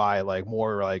 by like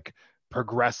more like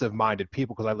progressive minded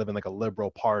people, because I live in like a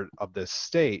liberal part of this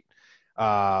state,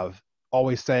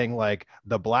 always saying like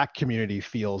the black community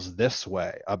feels this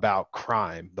way about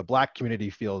crime. The black community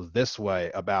feels this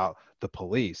way about the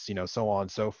police, so on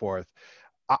and so forth.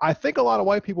 I think a lot of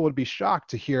white people would be shocked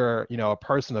to hear, a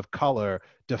person of color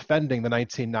defending the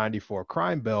 1994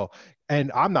 crime bill.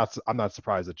 And I'm not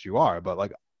surprised that you are, but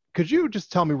like, could you just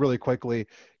tell me really quickly,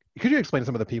 could you explain to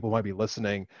some of the people who might be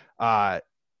listening,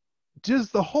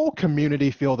 does the whole community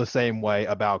feel the same way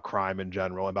about crime in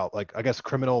general, about like, I guess,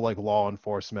 criminal, like law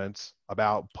enforcement,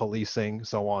 about policing,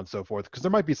 so on and so forth? Because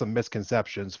there might be some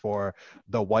misconceptions for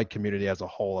the white community as a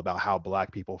whole about how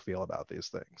black people feel about these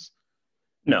things.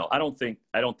 No, I don't think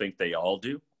they all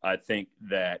do. I think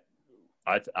that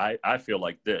I feel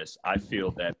like this. I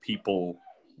feel that people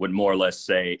would more or less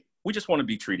say, we just want to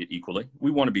be treated equally.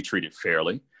 We want to be treated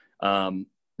fairly.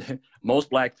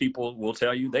 Most black people will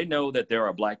tell you they know that there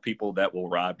are black people that will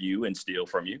rob you and steal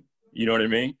from you. You know what I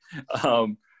mean?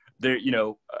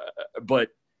 But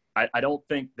I don't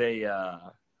think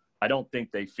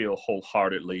they feel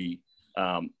wholeheartedly.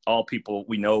 All people,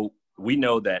 we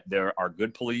know that there are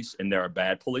good police and there are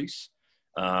bad police.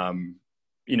 It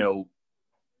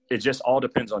just all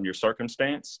depends on your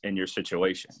circumstance and your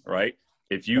situation, right?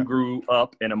 If you grew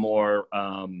up in a more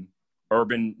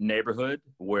urban neighborhood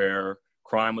where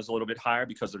crime was a little bit higher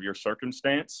because of your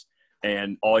circumstance,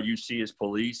 and all you see is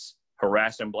police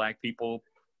harassing black people,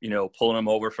 pulling them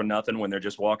over for nothing when they're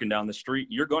just walking down the street,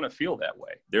 you're going to feel that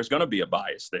way. There's going to be a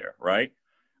bias there, right?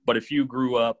 But if you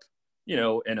grew up, in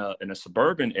a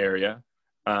suburban area,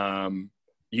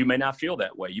 you may not feel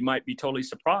that way. You might be totally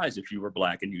surprised if you were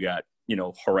black and you got,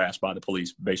 harassed by the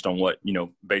police based on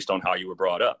how you were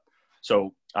brought up.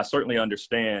 So I certainly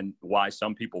understand why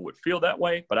some people would feel that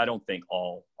way, but I don't think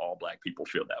all Black people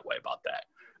feel that way about that.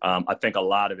 I think a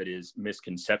lot of it is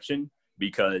misconception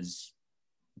because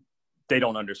they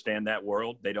don't understand that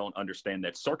world. They don't understand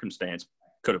that circumstance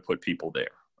could have put people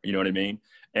there. You know what I mean?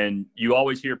 And you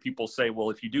always hear people say,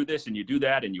 well, if you do this and you do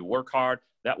that and you work hard,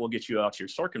 that will get you out your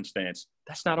circumstance.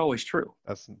 That's not always true.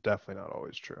 That's definitely not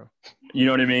always true. You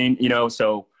know what I mean?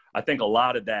 So I think a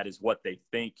lot of that is what they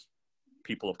think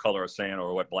people of color are saying,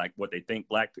 or what they think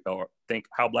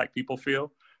how Black people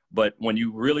feel. But when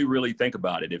you really, really think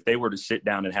about it, if they were to sit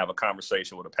down and have a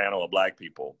conversation with a panel of Black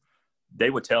people, they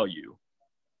would tell you,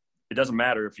 it doesn't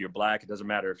matter if you're Black, it doesn't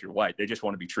matter if you're white. They just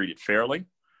want to be treated fairly.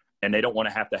 And they don't want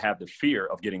to have the fear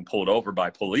of getting pulled over by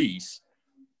police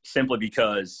simply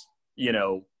because,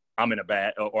 I'm in a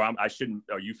bad, I shouldn't,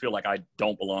 or you feel like I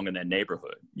don't belong in that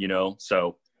neighborhood,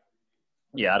 So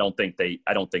yeah, I don't think they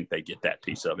get that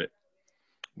piece of it.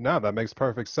 No, that makes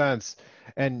perfect sense.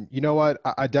 And you know what?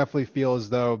 I definitely feel as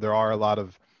though there are a lot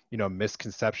of,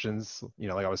 misconceptions.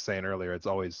 Like I was saying earlier, it's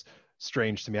always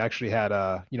strange to me. I actually had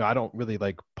I don't really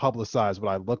like publicize what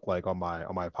I look like on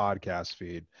my podcast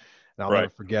feed. And I'll never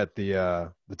forget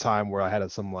the time where I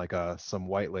had some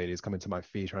white ladies come into my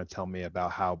feed trying to tell me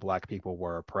about how Black people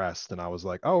were oppressed, and I was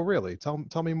like, "Oh, really? Tell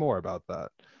me more about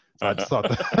that." So I just thought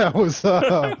that was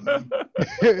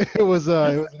it was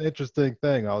an interesting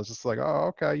thing. I was just like,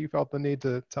 "Oh, okay, you felt the need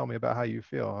to tell me about how you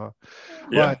feel,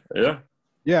 huh?"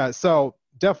 Yeah. So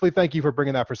definitely thank you for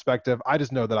bringing that perspective. I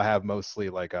just know that I have mostly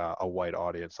like a white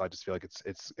audience. So I just feel like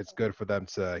it's good for them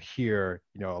to hear,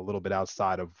 a little bit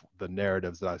outside of the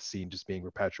narratives that I've seen just being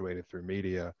perpetuated through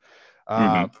media.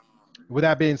 With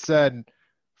that being said,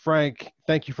 Frank,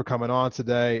 thank you for coming on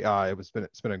today.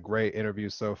 It's been a great interview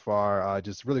so far.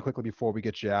 Just really quickly before we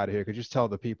get you out of here, could you just tell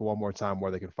the people one more time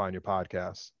where they can find your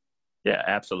podcast? Yeah,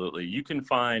 absolutely. You can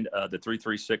find the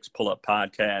 336 Pull-Up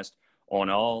Podcast on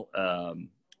all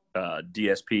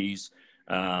DSPs,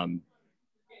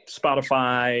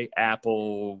 Spotify,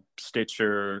 Apple,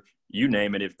 Stitcher, you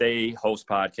name it. If they host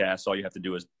podcasts, all you have to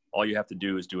do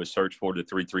is do a search for the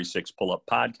 336 Pull-Up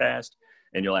Podcast,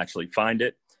 and you'll actually find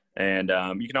it. And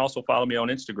you can also follow me on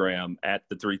Instagram at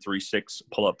the 336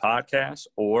 Pull-Up Podcast,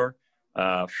 or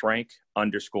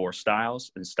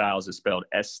Frank_Styles, and Styles is spelled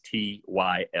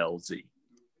STYLZ.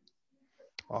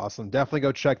 Awesome. Definitely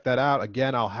go check that out.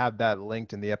 Again, I'll have that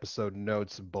linked in the episode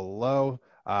notes below.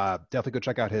 Definitely go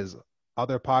check out his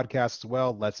other podcasts as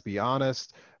well, Let's Be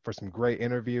Honest, for some great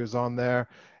interviews on there.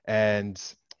 And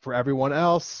for everyone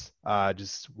else,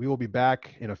 we will be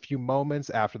back in a few moments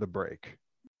after the break.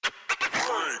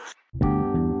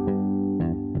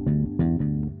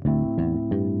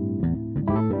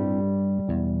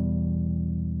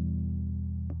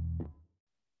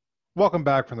 Welcome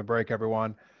back from the break,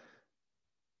 everyone.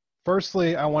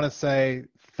 Firstly, I want to say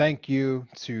thank you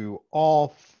to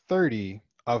all 30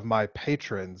 of my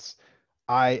patrons.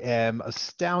 I am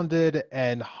astounded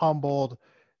and humbled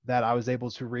that I was able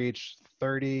to reach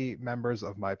 30 members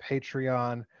of my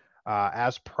Patreon.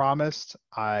 As promised,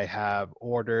 I have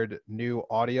ordered new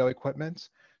audio equipment,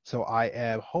 so I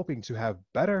am hoping to have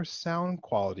better sound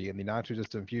quality in the not too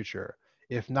distant future.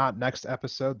 If not next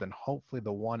episode, then hopefully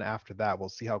the one after that. We'll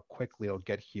see how quickly it'll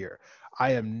get here.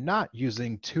 I am not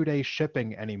using 2-day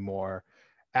shipping anymore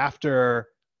after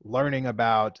learning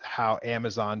about how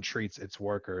Amazon treats its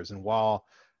workers. And while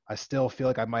I still feel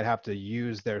like I might have to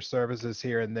use their services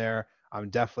here and there, I'm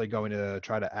definitely going to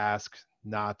try to ask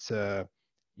not to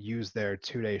use their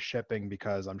 2-day shipping,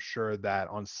 because I'm sure that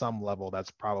on some level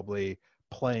that's probably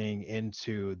playing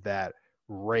into that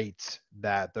rate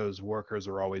that those workers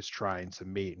are always trying to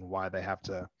meet, and why they have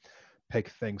to pick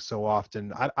things so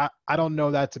often. I don't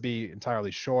know that to be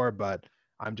entirely sure, but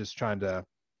I'm just trying to,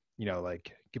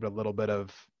 give it a little bit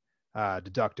of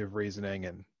deductive reasoning.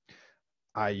 And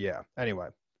anyway,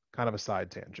 kind of a side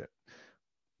tangent.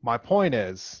 My point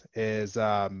is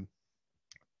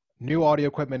new audio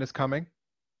equipment is coming.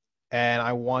 And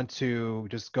I want to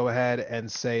just go ahead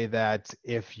and say that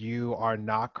if you are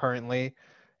not currently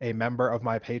a member of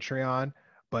my Patreon,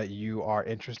 but you are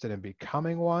interested in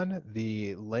becoming one,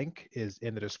 the link is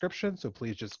in the description. So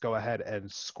please just go ahead and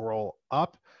scroll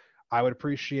up. I would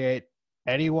appreciate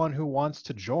anyone who wants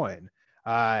to join.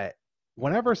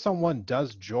 Whenever someone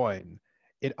does join,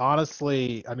 it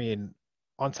honestly,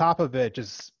 on top of it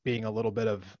just being a little bit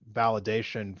of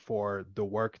validation for the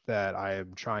work that I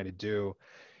am trying to do,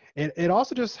 it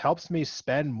also just helps me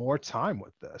spend more time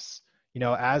with this.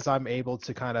 As I'm able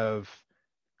to kind of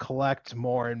collect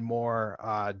more and more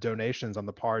donations on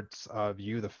the parts of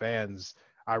you, the fans,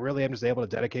 I really am just able to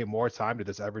dedicate more time to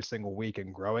this every single week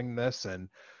and growing this. And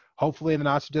hopefully in the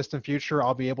not too distant future,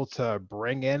 I'll be able to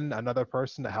bring in another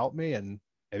person to help me and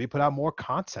maybe put out more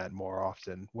content more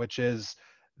often, which is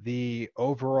the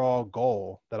overall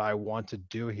goal that I want to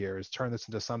do here, is turn this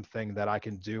into something that I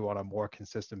can do on a more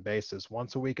consistent basis.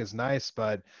 Once a week is nice,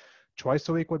 but twice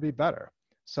a week would be better.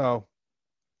 So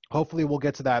hopefully we'll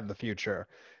get to that in the future.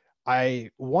 I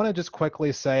want to just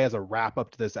quickly say, as a wrap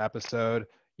up to this episode,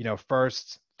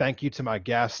 first, thank you to my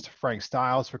guest, Frank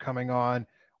Stiles, for coming on.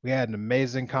 We had an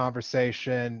amazing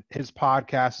conversation. His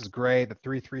podcast is great, the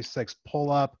 336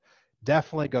 Pull Up.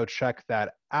 Definitely go check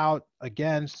that out.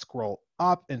 Again, scroll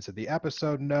up into the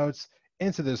episode notes,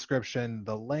 into the description.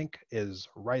 The link is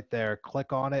right there.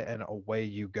 Click on it and away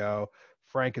you go.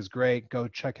 Frank is great. Go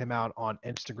check him out on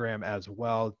Instagram as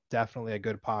well. Definitely a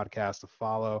good podcast to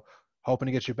follow. Hoping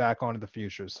to get you back on in the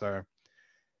future, sir.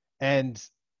 And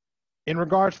in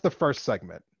regards to the first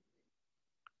segment,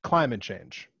 climate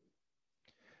change.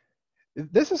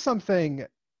 This is something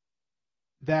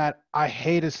that I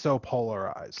hate is so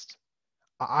polarized.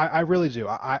 I really do.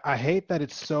 I hate that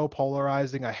it's so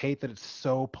polarizing. I hate that it's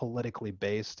so politically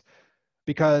based,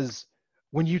 because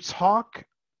when you talk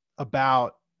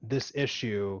about this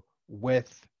issue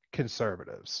with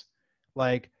conservatives,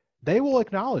 like, they will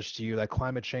acknowledge to you that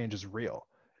climate change is real.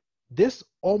 This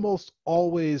almost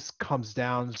always comes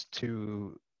down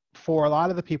to, for a lot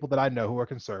of the people that I know who are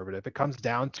conservative, it comes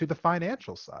down to the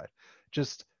financial side,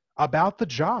 just about the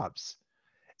jobs.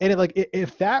 And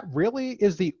if that really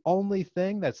is the only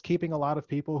thing that's keeping a lot of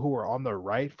people who are on the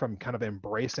right from kind of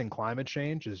embracing climate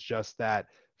change, is just that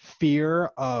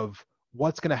fear of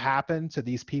what's going to happen to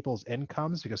these people's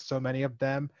incomes, because so many of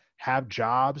them have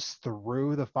jobs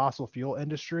through the fossil fuel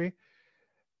industry,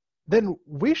 then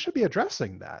we should be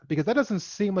addressing that, because that doesn't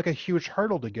seem like a huge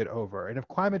hurdle to get over. And if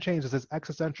climate change is this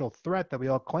existential threat that we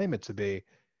all claim it to be,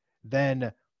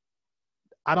 then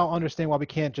I don't understand why we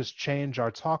can't just change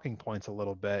our talking points a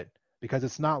little bit, because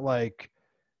it's not like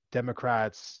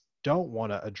Democrats don't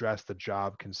want to address the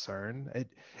job concern.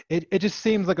 It just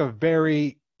seems like a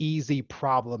very easy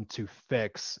problem to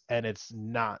fix, and it's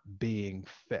not being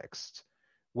fixed,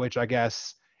 which I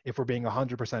guess, if we're being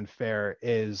 100% fair,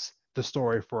 is the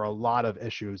story for a lot of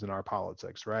issues in our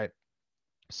politics, right?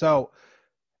 So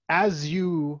as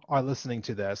you are listening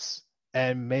to this,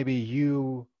 and maybe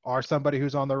you are somebody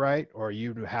who's on the right, or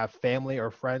you have family or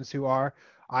friends who are,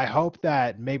 I hope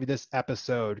that maybe this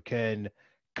episode can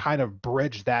kind of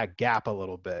bridge that gap a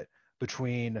little bit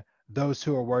between those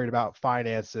who are worried about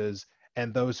finances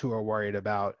and those who are worried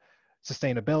about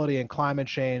sustainability and climate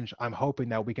change. I'm hoping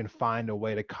that we can find a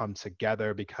way to come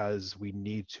together, because we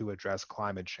need to address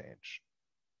climate change.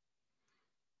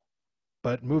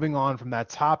 But moving on from that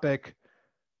topic,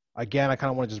 again, I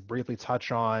kind of want to just briefly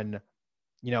touch on,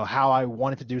 how I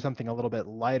wanted to do something a little bit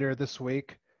lighter this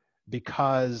week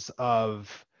because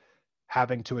of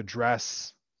having to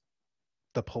address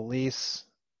the police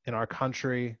in our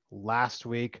country last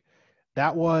week.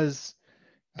 That was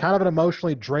kind of an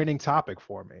emotionally draining topic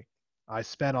for me. I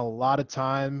spent a lot of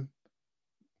time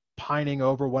pining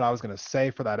over what I was going to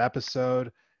say for that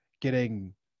episode,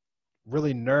 getting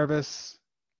really nervous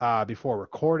before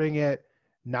recording it,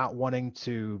 not wanting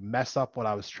to mess up what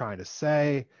I was trying to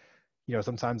say.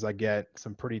 Sometimes I get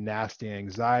some pretty nasty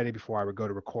anxiety before I would go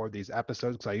to record these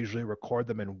episodes, because I usually record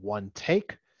them in one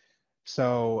take.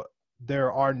 So there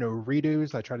are no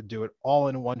redos. I try to do it all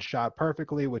in one shot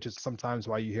perfectly, which is sometimes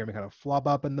why you hear me kind of flub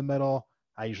up in the middle.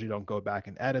 I usually don't go back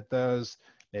and edit those.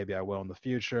 Maybe I will in the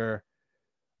future.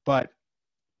 But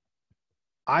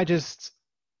I just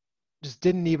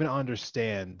didn't even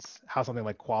understand how something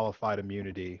like qualified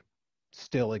immunity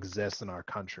still exists in our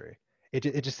country.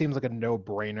 It just seems like a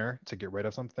no-brainer to get rid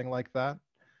of something like that.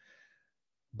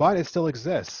 But it still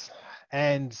exists.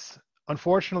 And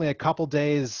unfortunately, a couple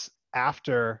days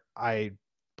after I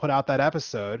put out that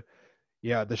episode,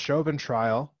 the Chauvin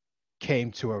trial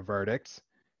came to a verdict.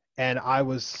 And I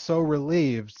was so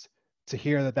relieved to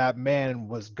hear that that man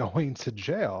was going to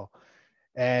jail,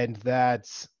 and that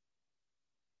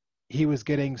he was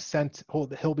getting sent,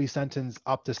 he'll be sentenced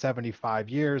up to 75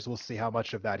 years. We'll see how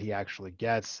much of that he actually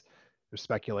gets. There's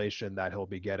speculation that he'll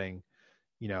be getting,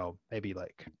 maybe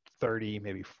like 30,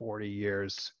 maybe 40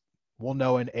 years. We'll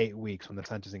know in 8 weeks when the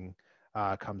sentencing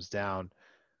comes down.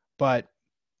 But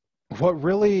what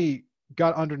really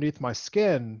got underneath my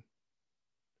skin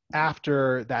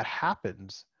after that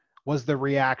happened was the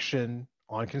reaction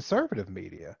on conservative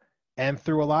media, and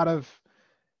through a lot of,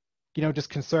 just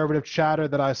conservative chatter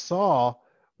that I saw,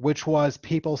 which was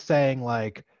people saying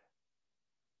like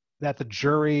that the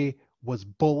jury was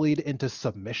bullied into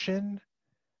submission,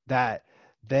 that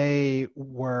they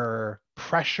were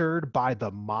pressured by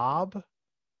the mob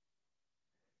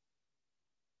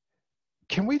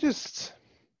can I just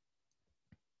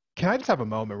have a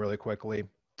moment really quickly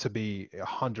to be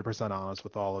 100% honest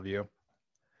with all of you?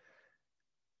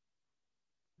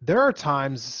 There are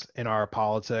times in our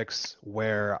politics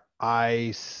where I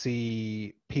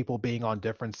see people being on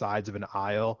different sides of an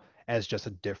aisle as just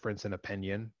a difference in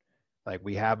opinion. Like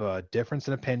we have a difference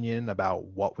in opinion about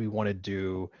what we want to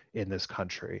do in this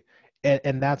country.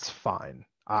 And that's fine.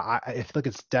 I feel like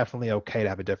it's definitely okay to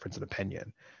have a difference in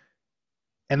opinion.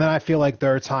 And then I feel like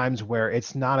there are times where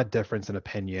it's not a difference in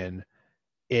opinion.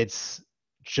 It's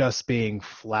just being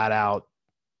flat out,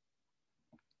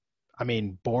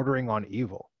 bordering on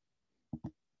evil.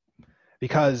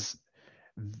 Because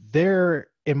there,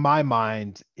 in my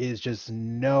mind, is just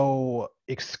no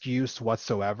excuse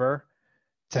whatsoever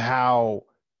to how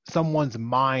someone's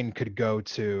mind could go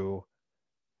to,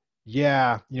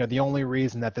 yeah, the only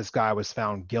reason that this guy was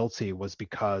found guilty was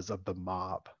because of the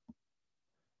mob.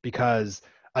 Because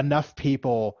enough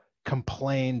people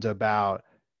complained about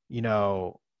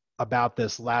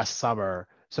this last summer,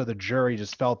 so the jury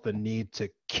just felt the need to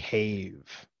cave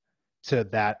to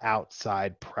that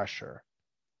outside pressure.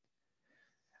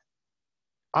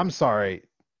 I'm sorry.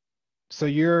 So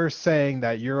you're saying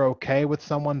that you're okay with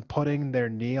someone putting their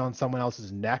knee on someone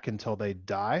else's neck until they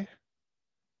die?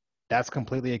 That's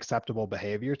completely acceptable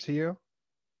behavior to you?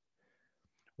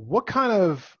 What kind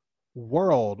of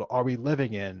world are we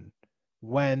living in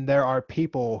when there are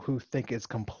people who think it's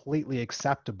completely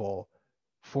acceptable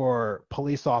for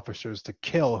police officers to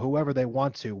kill whoever they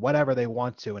want to, whatever they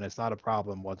want to, and it's not a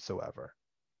problem whatsoever?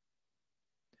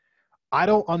 I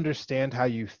don't understand how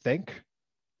you think.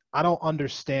 I don't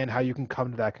understand how you can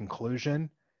come to that conclusion.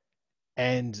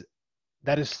 And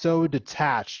that is so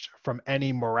detached from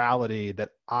any morality that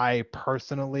I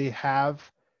personally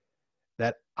have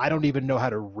that I don't even know how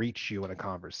to reach you in a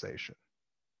conversation.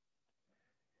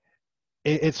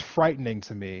 It's frightening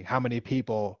to me how many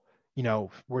people,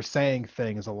 were saying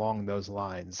things along those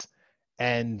lines.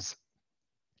 And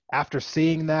after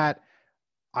seeing that,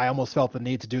 I almost felt the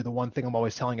need to do the one thing I'm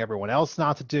always telling everyone else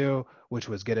not to do, which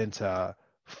was get into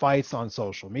fights on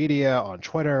social media, on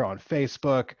Twitter, on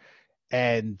Facebook.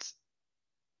 And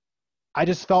I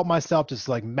just felt myself just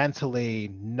like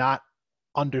mentally not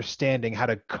understanding how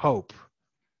to cope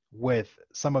with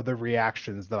some of the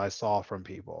reactions that I saw from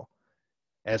people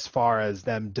as far as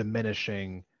them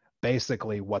diminishing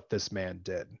basically what this man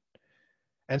did.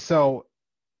 And so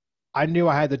I knew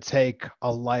I had to take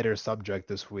a lighter subject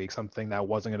this week, something that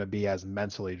wasn't going to be as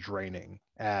mentally draining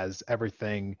as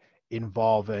everything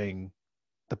involving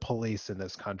the police in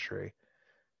this country.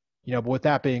 But with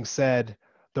that being said,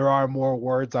 there are more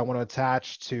words I want to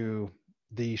attach to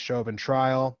the Chauvin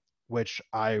trial, which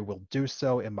I will do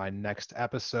so in my next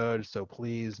episode. So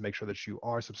please make sure that you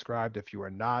are subscribed if you are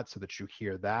not, so that you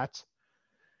hear that.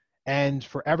 And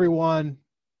for everyone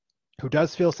who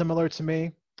does feel similar to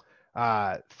me,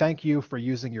 thank you for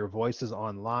using your voices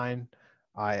online.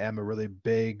 I am a really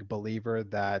big believer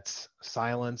that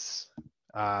silence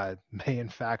may in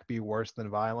fact be worse than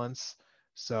violence.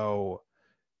 So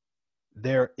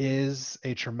there is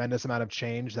a tremendous amount of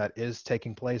change that is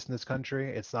taking place in this country.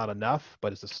 It's not enough,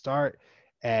 but it's a start.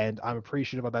 And I'm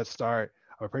appreciative of that start.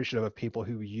 I'm appreciative of people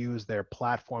who use their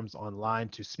platforms online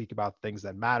to speak about things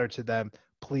that matter to them.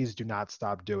 Please do not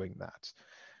stop doing that.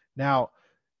 Now,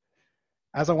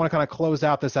 as I want to kind of close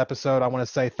out this episode, I want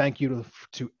to say thank you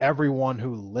to everyone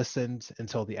who listened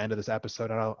until the end of this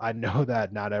episode. I know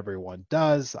that not everyone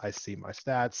does. I see my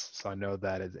stats, so I know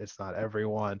that it's not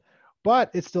everyone.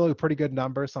 But it's still a pretty good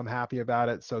number, so I'm happy about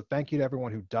it. So thank you to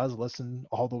everyone who does listen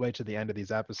all the way to the end of these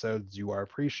episodes. You are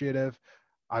appreciative.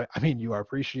 You are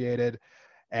appreciated.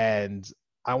 And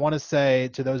I want to say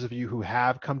to those of you who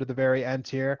have come to the very end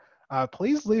here,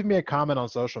 please leave me a comment on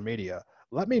social media.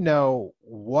 Let me know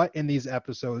what in these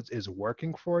episodes is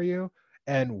working for you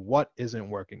and what isn't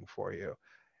working for you.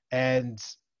 And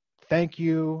thank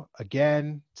you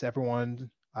again to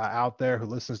everyone out there who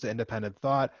listens to Independent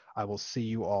Thought. I will see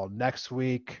you all next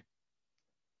week.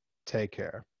 Take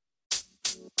care.